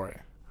Laboratory.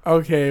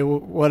 Okay,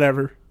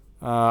 whatever.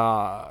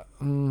 Whatever.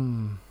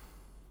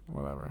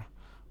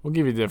 We'll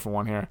give you a different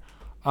one here.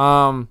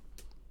 No,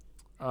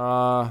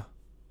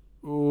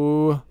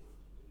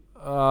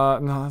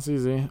 that's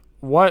easy.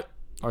 Okay,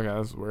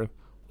 that's weird.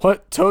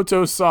 What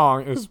Toto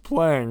song is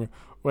playing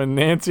when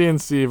Nancy and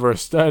Steve are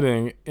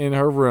studying in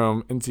her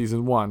room in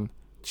season 1,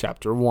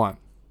 chapter 1?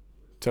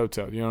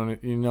 Toto. You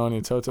know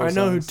any Toto songs?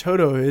 I know who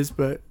Toto is,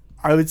 but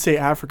I would say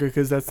Africa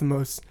because that's the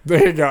most.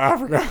 There you go,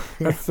 Africa.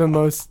 That's the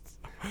most.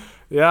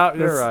 Yeah,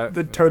 you're right.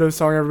 The Toto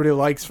song everybody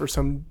likes for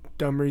some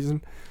dumb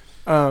reason.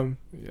 Yeah,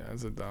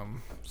 it's a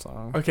dumb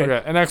song.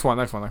 Okay, and next one.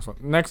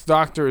 Next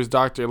doctor is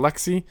Dr.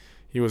 Alexei.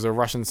 He was a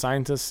Russian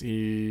scientist.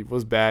 He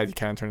was bad. He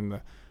kind of turned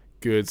into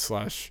good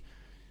slash.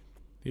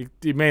 He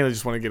mainly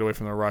just wanted to get away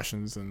from the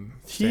Russians and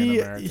stay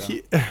in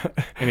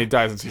America. And he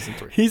dies in season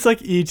 3. He's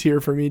like E tier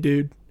for me,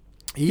 dude.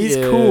 He's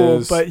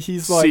cool, but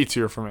he's like C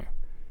tier for me.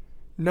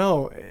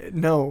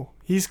 No,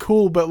 he's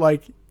cool, but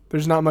like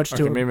there's not much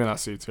to him. Maybe not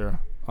C tier.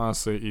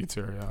 Honestly, E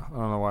tier. Yeah, I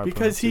don't know why.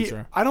 Because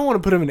I don't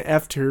want to put him in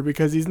F tier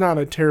because he's not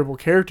a terrible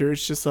character.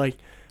 It's just like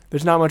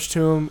there's not much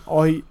to him.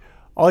 All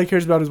he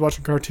cares about is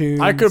watching cartoons.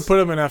 I could put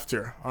him in F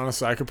tier.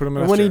 Honestly, I could put him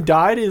in F tier. When he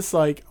died, it's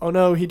like, oh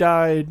no, he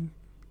died.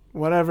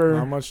 Whatever.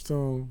 Not much to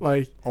him.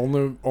 Like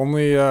only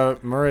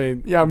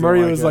Murray. Yeah,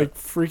 Murray was like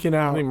freaking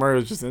out. I think Murray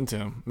was just into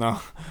him. No.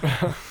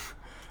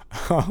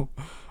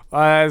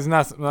 There's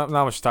not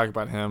much to talk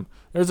about him.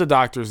 There's the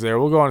doctors there.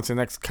 We'll go on to the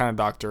next kind of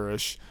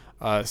doctor-ish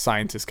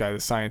scientist guy,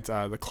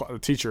 the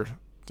teacher,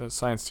 the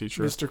science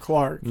teacher. Mr.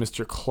 Clark.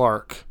 Mr.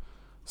 Clark,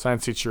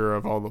 science teacher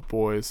of all the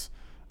boys.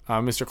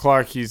 Mr.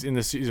 Clark, he's in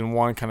the season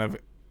 1 kind of,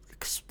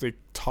 they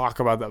talk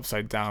about the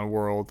upside down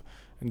world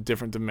and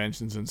different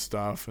dimensions and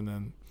stuff, and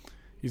then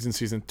he's in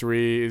season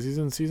 3. Is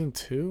he in season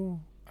 2?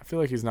 I feel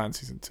like he's not in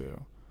season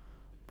 2.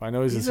 But I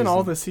know he's in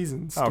all the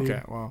seasons. Dude.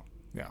 Okay, well,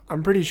 yeah.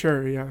 I'm pretty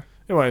sure, yeah.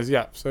 Anyways,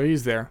 yeah, so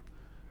he's there.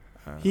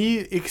 He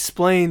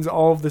explains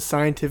all of the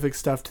scientific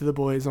stuff to the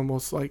boys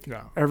almost like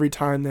every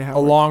time they have.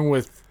 Along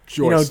with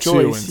Joyce, too,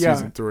 in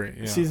season 3.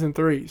 Yeah. Season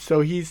 3.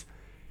 So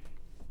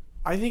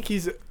I think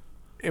he's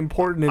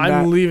important in that.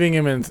 I'm leaving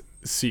him in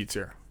C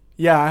tier.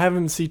 Yeah, I have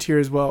him in C tier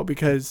as well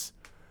because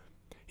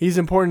he's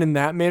important in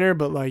that manner,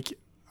 but like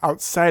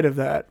outside of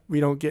that,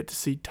 we don't get to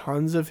see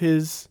tons of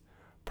his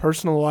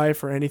personal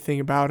life or anything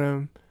about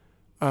him.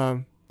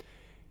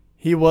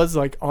 He was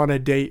like on a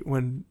date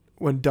when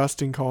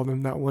Dustin called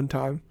him that one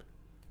time.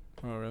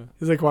 Oh, really?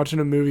 He's like watching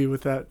a movie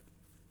with that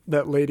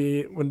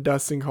lady when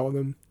Dustin called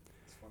him.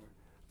 That's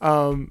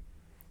funny.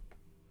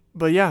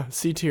 But yeah,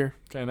 C tier.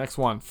 Okay, next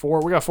one.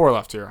 4. We got 4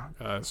 left here,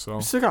 guys. So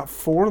we still got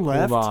 4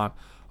 left. Hold on.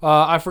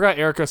 I forgot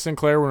Erica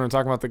Sinclair when we were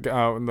talking about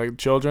the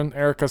children.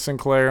 Erica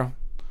Sinclair,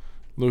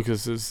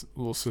 Lucas's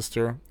little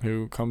sister,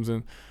 who comes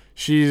in.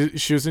 She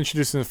was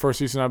introduced in the first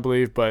season, I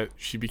believe, but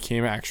she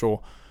became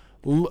actual.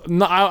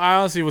 I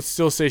honestly would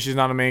still say she's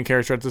not a main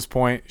character at this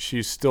point.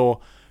 She's kind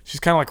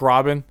of like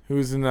Robin,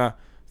 who's in the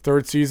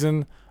 3rd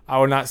season. I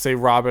would not say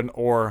Robin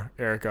or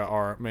Erica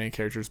are main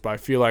characters, but I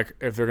feel like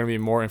if they're going to be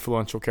more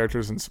influential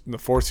characters in the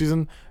 4th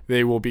season,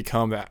 they will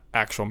become the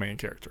actual main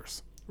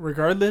characters.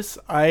 Regardless,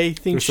 I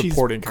think she's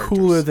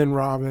cooler than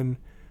Robin.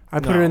 I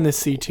put her in the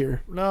C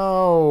tier.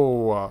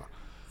 No.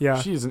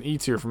 Yeah. She's an E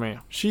tier for me.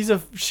 She's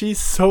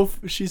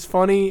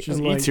funny. She's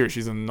an E tier.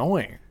 She's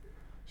annoying.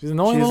 She's an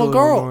annoying little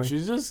girl. Annoying.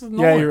 She's just annoying.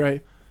 Yeah, you're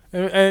right.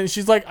 And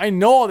she's like, I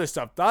know all this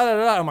stuff. Da, da,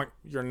 da. I'm like,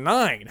 you're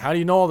 9. How do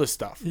you know all this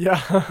stuff?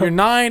 Yeah. You're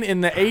 9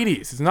 in the 80s.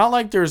 It's not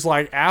like there's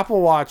like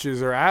Apple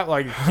Watches or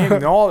like you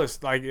can't know all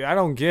this. Like, I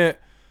don't get.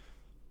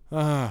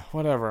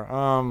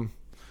 Whatever.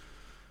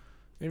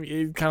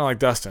 Maybe kind of like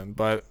Dustin,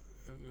 but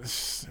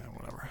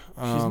whatever.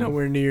 She's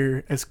nowhere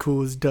near as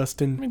cool as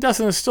Dustin. I mean,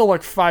 Dustin is still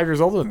like 5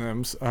 years older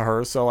than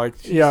her, so like,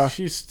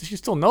 she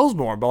still knows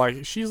more. But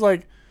like, she's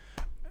like,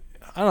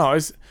 I don't know.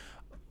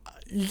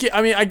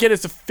 I get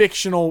it's a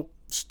fictional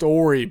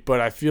story, but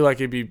I feel like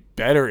it'd be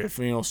better if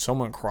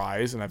someone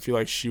cries, and I feel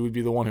like she would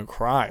be the one who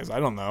cries. I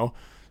don't know.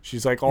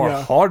 She's like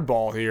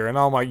hardball here, and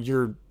I'm like,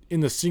 you're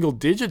in the single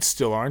digits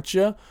still, aren't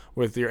you?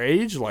 With your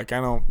age, like I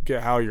don't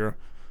get how you're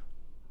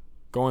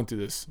going through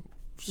this.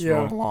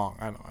 Going along.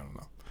 I don't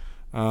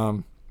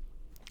know.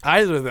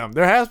 Either of them,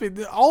 there has to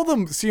be. All of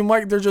them seem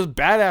like they're just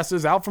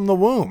badasses out from the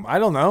womb. I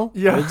don't know.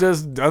 Yeah, it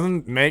just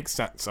doesn't make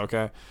sense.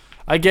 Okay,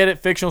 I get it,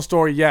 fictional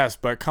story, yes,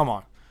 but come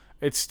on,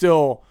 it's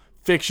still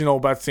fictional,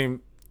 but it seems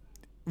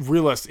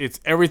realist. It's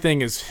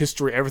everything is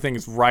history, everything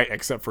is right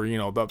except for the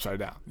upside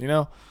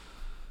down.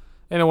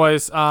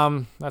 Anyways,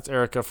 that's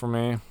Erica for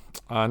me.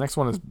 Next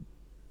one is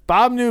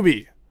Bob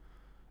Newby,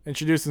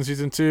 introduced in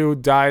season 2,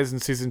 dies in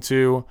season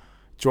 2.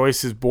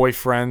 Joyce's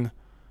boyfriend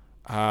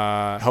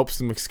helps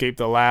them escape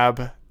the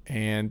lab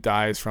and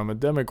dies from a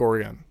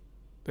Demogorgon,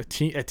 a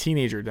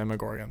teenager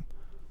Demogorgon.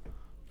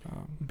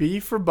 B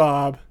for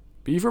Bob.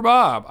 B for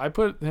Bob. I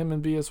put him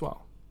in B as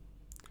well.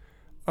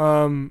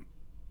 I'm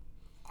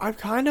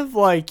kind of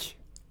like...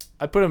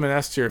 I put him in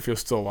S tier if he was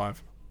still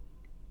alive.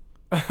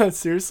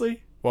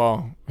 Seriously?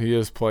 Well, he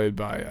is played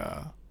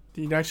by...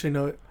 Do you actually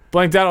know it?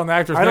 Blanked out on the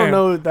actor's name. I don't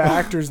know the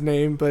actor's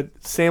name, but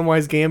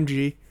Samwise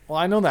Gamgee. Well,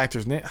 I know the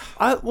actor's name.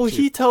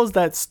 He tells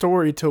that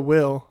story to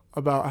Will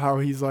about how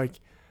he's like...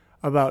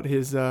 About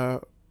his...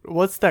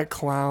 what's that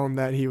clown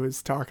that he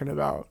was talking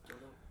about?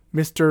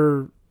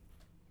 Mr.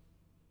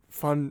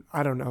 Fun...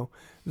 I don't know.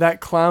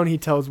 That clown he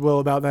tells Will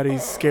about that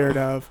he's scared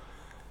of.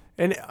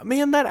 And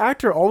man, that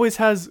actor always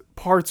has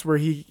parts where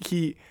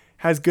he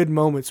has good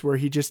moments where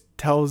he just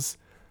tells,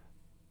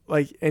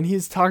 like, and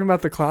he's talking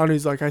about the clown.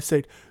 He's like, I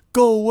said,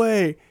 go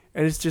away.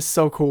 And it's just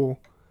so cool.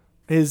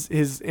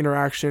 His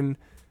interaction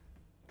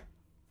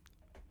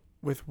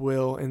with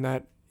Will in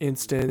that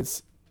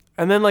instance.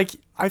 And then, like,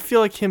 I feel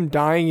like him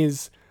dying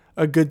is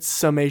a good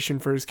summation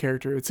for his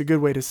character. It's a good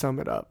way to sum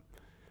it up.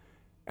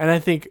 And I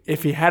think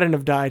if he hadn't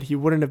have died, he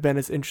wouldn't have been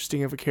as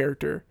interesting of a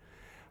character.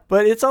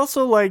 But it's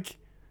also like,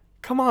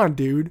 come on,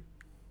 dude.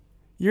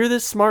 You're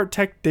this smart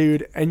tech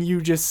dude, and you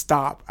just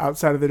stop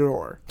outside of the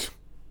door.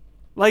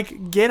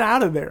 Like, get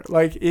out of there.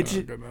 Like,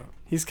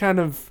 he's kind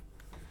of...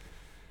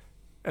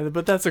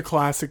 But that's a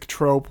classic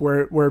trope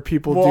where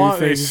people do things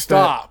they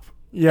stop.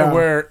 Yeah.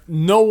 Where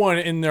no one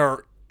in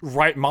their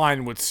right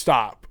mind would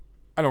stop.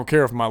 I don't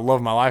care if my love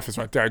of my life is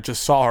right there. I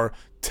just saw her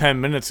 10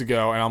 minutes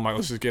ago, and I'm like,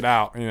 let's just get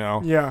out, you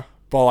know? Yeah.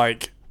 But,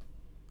 like,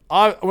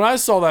 when I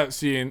saw that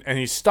scene and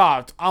he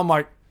stopped, I'm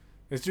like,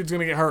 this dude's going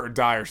to get hurt or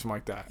die or something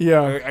like that.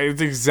 Yeah.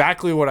 It's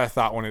exactly what I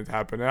thought when it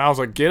happened. And I was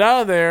like, get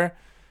out of there.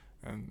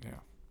 And, yeah.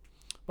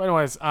 But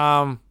anyways,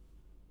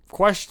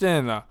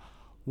 question.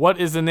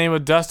 What is the name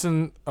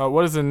Dustin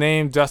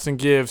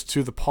gives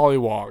to the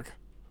Pollywog?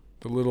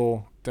 The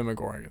little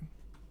Demogorgon.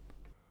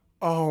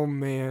 Oh,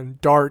 man.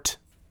 Dart.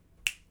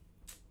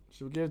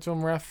 Should we give it to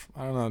him, ref?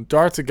 I don't know.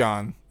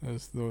 Dartagon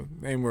is the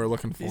name we were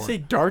looking for. Did you say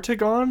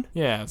Dartagon?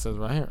 Yeah, it says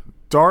right here.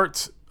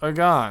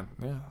 Dartagon.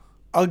 Yeah.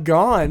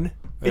 Agon?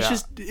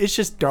 It's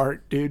just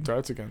Dart, dude.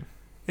 Dartagon.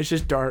 It's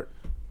just Dart.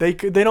 They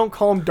don't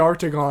call him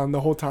Dartagon the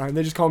whole time.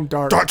 They just call him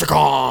Dart.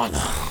 Dartagon!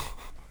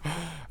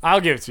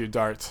 I'll give it to you,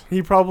 Dart.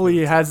 He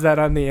probably has that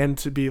on the end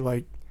to be,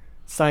 like,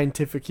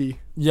 scientific-y.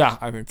 Yeah,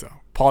 I think so.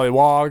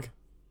 Pollywog.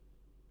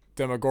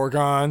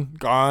 Demogorgon.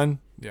 Gone.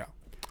 Yeah.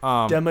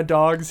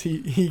 Demodogs.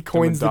 He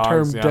coins the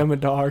term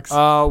Demodogs.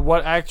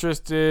 What actress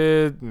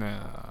did...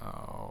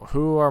 No.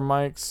 Who are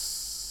Mike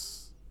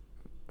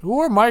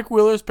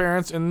Wheeler's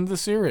parents in the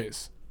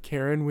series?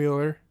 Karen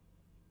Wheeler.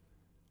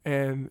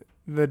 And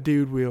the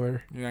dude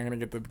Wheeler. You're not going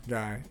to get the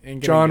guy.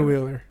 John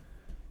Wheeler.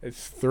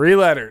 It's 3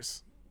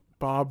 letters.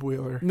 Bob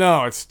Wheeler.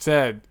 No, it's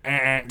Ted.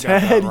 Ted,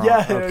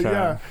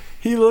 yeah.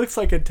 He looks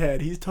like a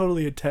Ted. He's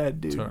totally a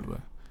Ted, dude. Totally.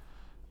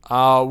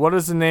 What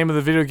is the name of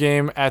the video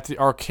game at the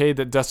arcade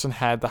that Dustin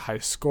had the high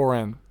score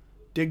in?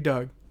 Dig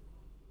Dug.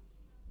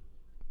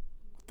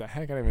 What the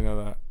heck? I didn't even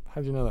know that.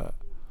 How'd you know that?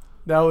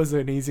 That was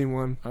an easy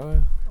one.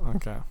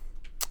 Okay.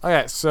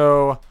 Okay,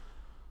 so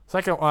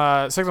second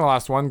to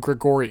last one,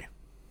 Grigori.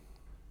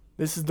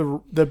 This is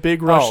the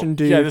big Russian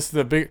dude. Yeah, this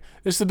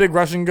is the big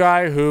Russian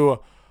guy who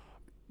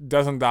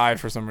doesn't die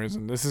for some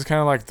reason. This is kind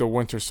of like the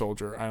Winter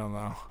Soldier. I don't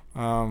know.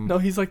 No,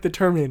 he's like the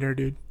Terminator,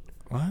 dude.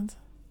 What?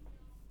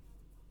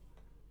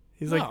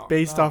 He's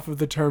based off of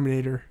the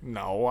Terminator.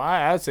 No,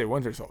 I'd say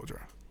Winter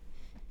Soldier.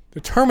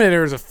 The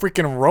Terminator is a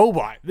freaking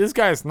robot. This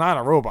guy is not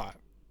a robot.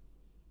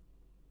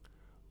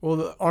 Well,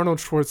 the Arnold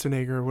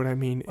Schwarzenegger, what I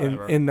mean,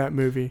 in that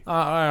movie.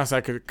 Honestly,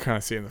 I could kind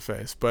of see in the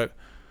face. But,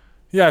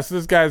 yeah, so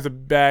this guy's a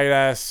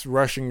badass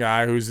Russian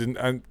guy who's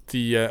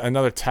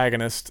another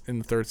antagonist in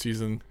the 3rd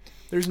season.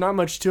 There's not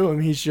much to him.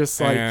 He's just,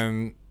 like,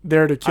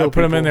 there to kill people. I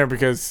put him in there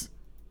because,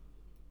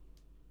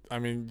 I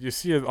mean, you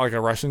see, like,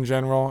 a Russian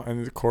general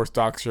and, of course,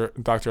 Dr.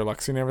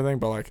 Alexei and everything.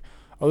 But, like,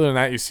 other than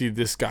that, you see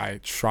this guy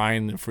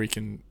trying to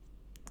freaking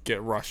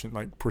get Russian,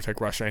 like,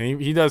 protect Russia.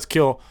 And he does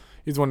kill...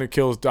 He's the one who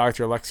kills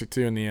Dr. Alexei,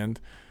 too, in the end.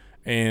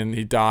 And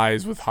he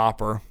dies with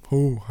Hopper.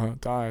 Who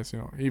dies, you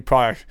know. He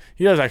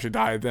does actually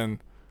die then.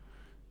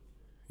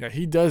 Yeah,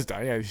 he does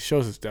die. Yeah, he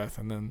shows his death.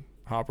 And then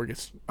Hopper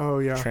gets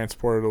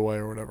transported away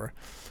or whatever.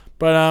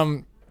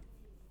 But,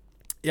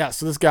 yeah,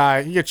 so this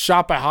guy, he gets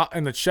shot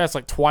in the chest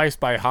like twice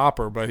by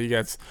Hopper. But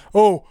he's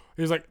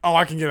like,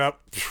 I can get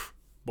up.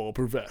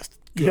 Bulletproof vest.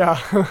 Good.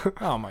 Yeah.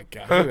 Oh, my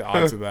God. What are the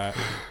odds of that?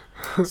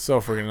 So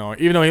freaking annoying.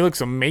 Even though he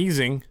looks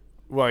amazing.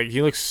 Like,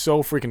 he looks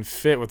so freaking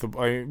fit with the...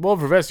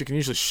 bulletproof vest, you can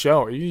usually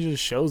show. It usually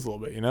shows a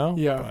little bit, you know?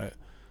 Yeah.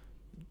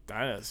 But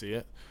I didn't see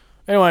it.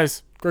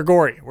 Anyways,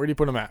 Grigori, where do you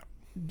put him at?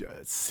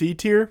 C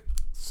tier?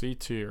 C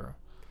tier.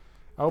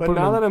 But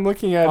now that I'm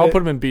looking at I'll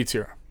put him in B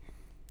tier.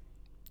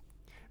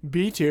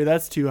 B tier,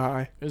 that's too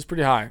high. It was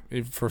pretty high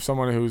for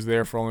someone who's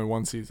there for only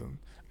 1 season.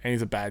 And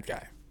he's a bad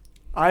guy.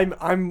 I'm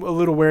a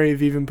little wary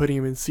of even putting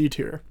him in C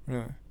tier.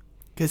 Really?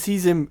 Because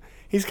he's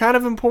kind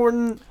of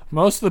important.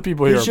 Most of the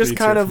people here are B tier. He's just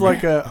kind of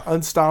like a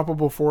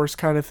unstoppable force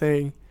kind of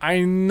thing. I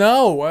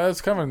know.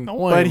 That's kind of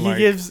annoying. But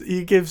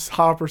he gives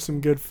Hopper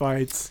some good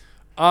fights.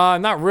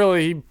 Not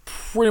really. He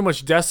pretty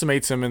much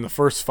decimates him in the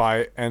first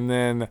fight. And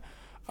then,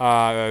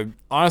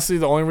 honestly,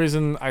 the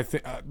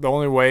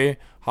only way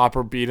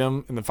Hopper beat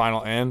him in the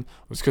final end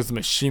was because the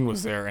machine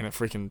was there and it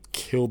freaking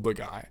killed the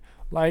guy.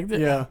 Like,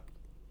 yeah.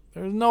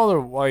 There's no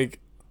other, like,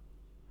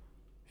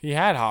 he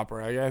had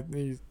Hopper.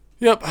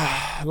 Yep.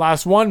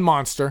 Last one,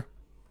 Monster.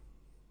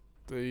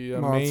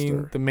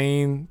 The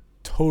main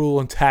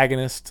total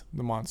antagonist,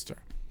 the Monster.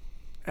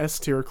 S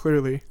tier,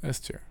 clearly. S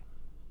tier.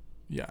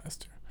 Yeah, S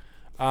tier.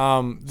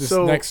 This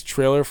next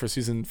trailer for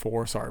season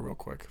 4. Sorry, real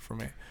quick for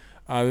me.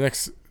 The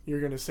next.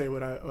 You're gonna say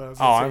what I was.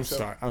 I'm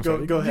sorry. I'm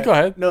sorry. Go ahead. Go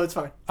ahead. No, it's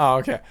fine. Oh,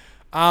 okay.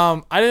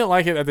 I didn't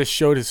like it that they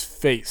showed his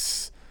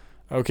face.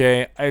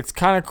 Okay, it's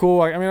kind of cool.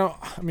 Like,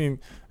 I mean,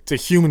 it's a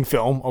human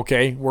film.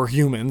 Okay, we're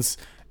humans,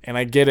 and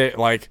I get it.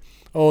 Like,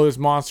 oh, this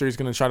monster is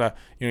gonna try to,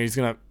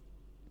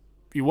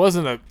 he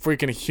wasn't a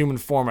freaking human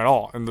form at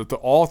all. And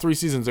all 3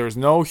 seasons, there was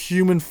no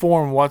human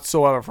form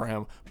whatsoever for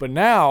him. But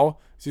now,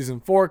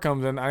 season 4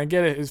 comes in. I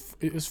get it.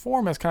 His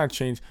form has kind of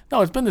changed.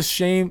 No, it's been the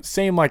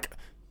same like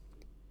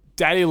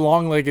daddy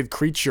long-legged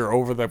creature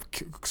over the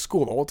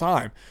school the whole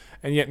time.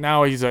 And yet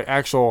now he's an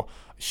actual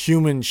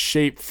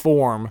human-shaped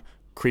form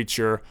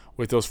creature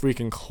with those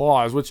freaking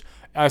claws, which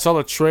I saw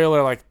the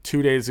trailer like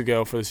 2 days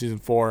ago for the season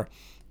 4.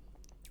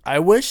 I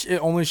wish it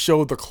only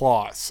showed the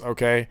claws,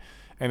 okay?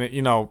 And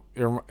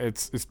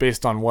it's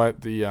based on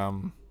what the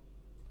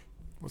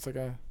what's that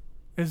guy?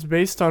 It's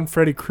based on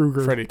Freddy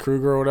Krueger. Freddy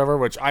Krueger or whatever.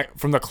 Which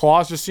from the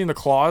claws, just seeing the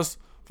claws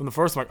from the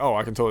first, I'm like, oh,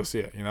 I can totally see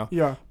it,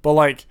 Yeah. But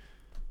like,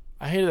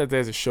 I hated that they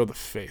had to show the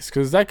face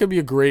because that could be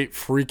a great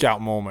freak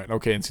out moment.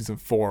 Okay, in season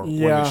 4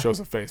 when it shows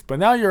the face. But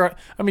now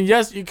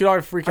yes, you could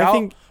already freak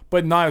out,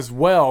 but not as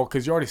well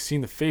because you already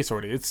seen the face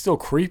already. It's still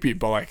creepy,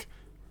 but like,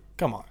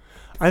 come on.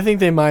 I think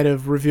they might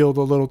have revealed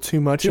a little too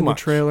much in the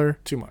trailer.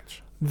 Too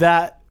much.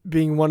 That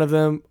being one of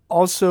them.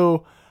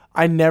 Also,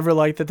 I never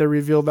liked that they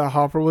revealed that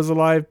Hopper was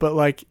alive, but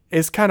like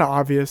it's kind of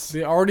obvious.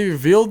 They already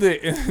revealed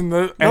it in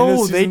the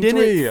No, they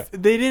didn't. 3.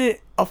 They didn't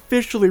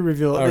officially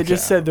reveal it. Okay. They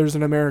just said there's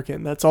an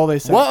American. That's all they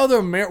said.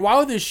 Why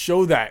would they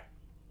show that?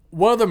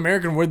 What other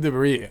American would there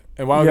be?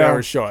 And why would they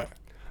ever show it?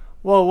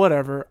 Well,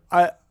 whatever.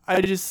 I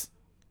just.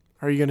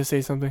 Are you gonna say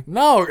something?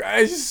 No,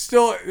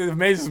 it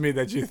amazes me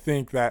that you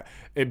think that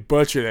it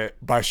butchered it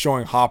by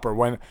showing Hopper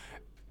when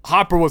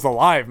Hopper was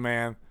alive,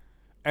 man.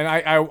 And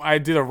I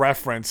did a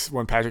reference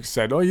when Patrick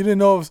said, "Oh, you didn't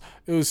know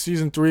it was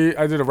season 3."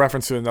 I did a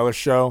reference to another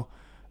show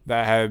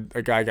that had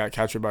a guy got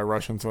captured by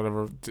Russians,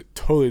 whatever.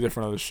 Totally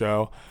different other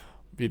show.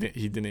 He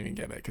didn't even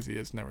get it because he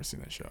has never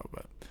seen that show.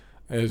 But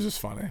it was just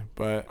funny.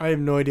 But I have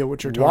no idea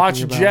what you're talking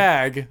about. Watch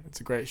Jag.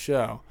 It's a great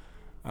show.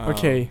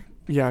 Okay.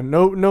 Yeah.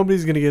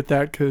 Nobody's gonna get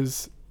that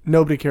because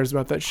nobody cares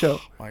about that show.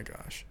 Oh my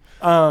gosh.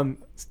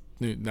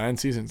 9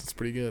 seasons. It's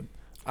pretty good.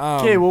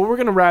 Okay. Well, we're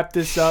gonna wrap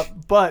this up,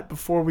 but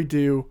before we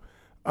do.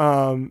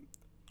 I'm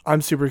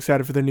super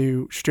excited for the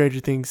new Stranger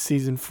Things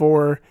season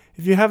 4.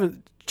 If you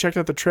haven't checked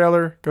out the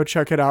trailer, go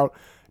check it out.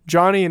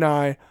 Johnny and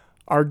I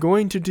are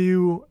going to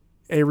do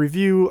a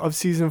review of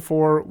season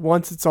 4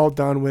 once it's all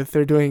done with.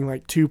 They're doing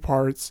like 2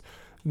 parts,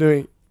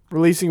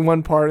 releasing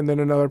one part and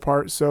then another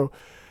part. So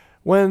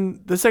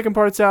when the second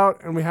part's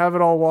out and we have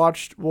it all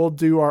watched, we'll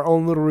do our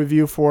own little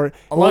review for it.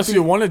 Unless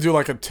you want to do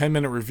like a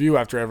 10-minute review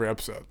after every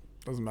episode.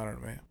 Doesn't matter to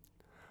me.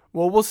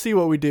 Well, we'll see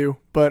what we do,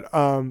 but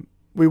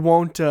we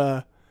won't.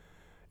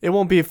 It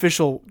won't be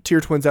official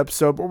Tier Twins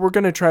episode, but we're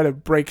gonna try to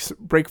break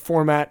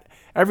format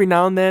every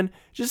now and then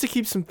just to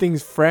keep some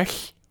things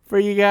fresh for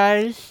you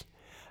guys.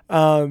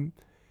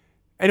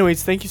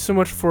 Anyways, thank you so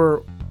much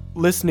for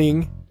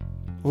listening,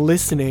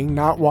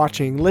 not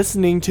watching,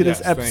 listening to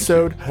this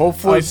episode.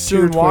 Hopefully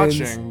soon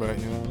watching, but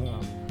you don't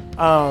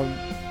know.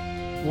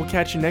 We'll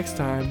catch you next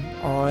time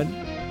on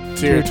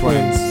Tier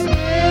Twins.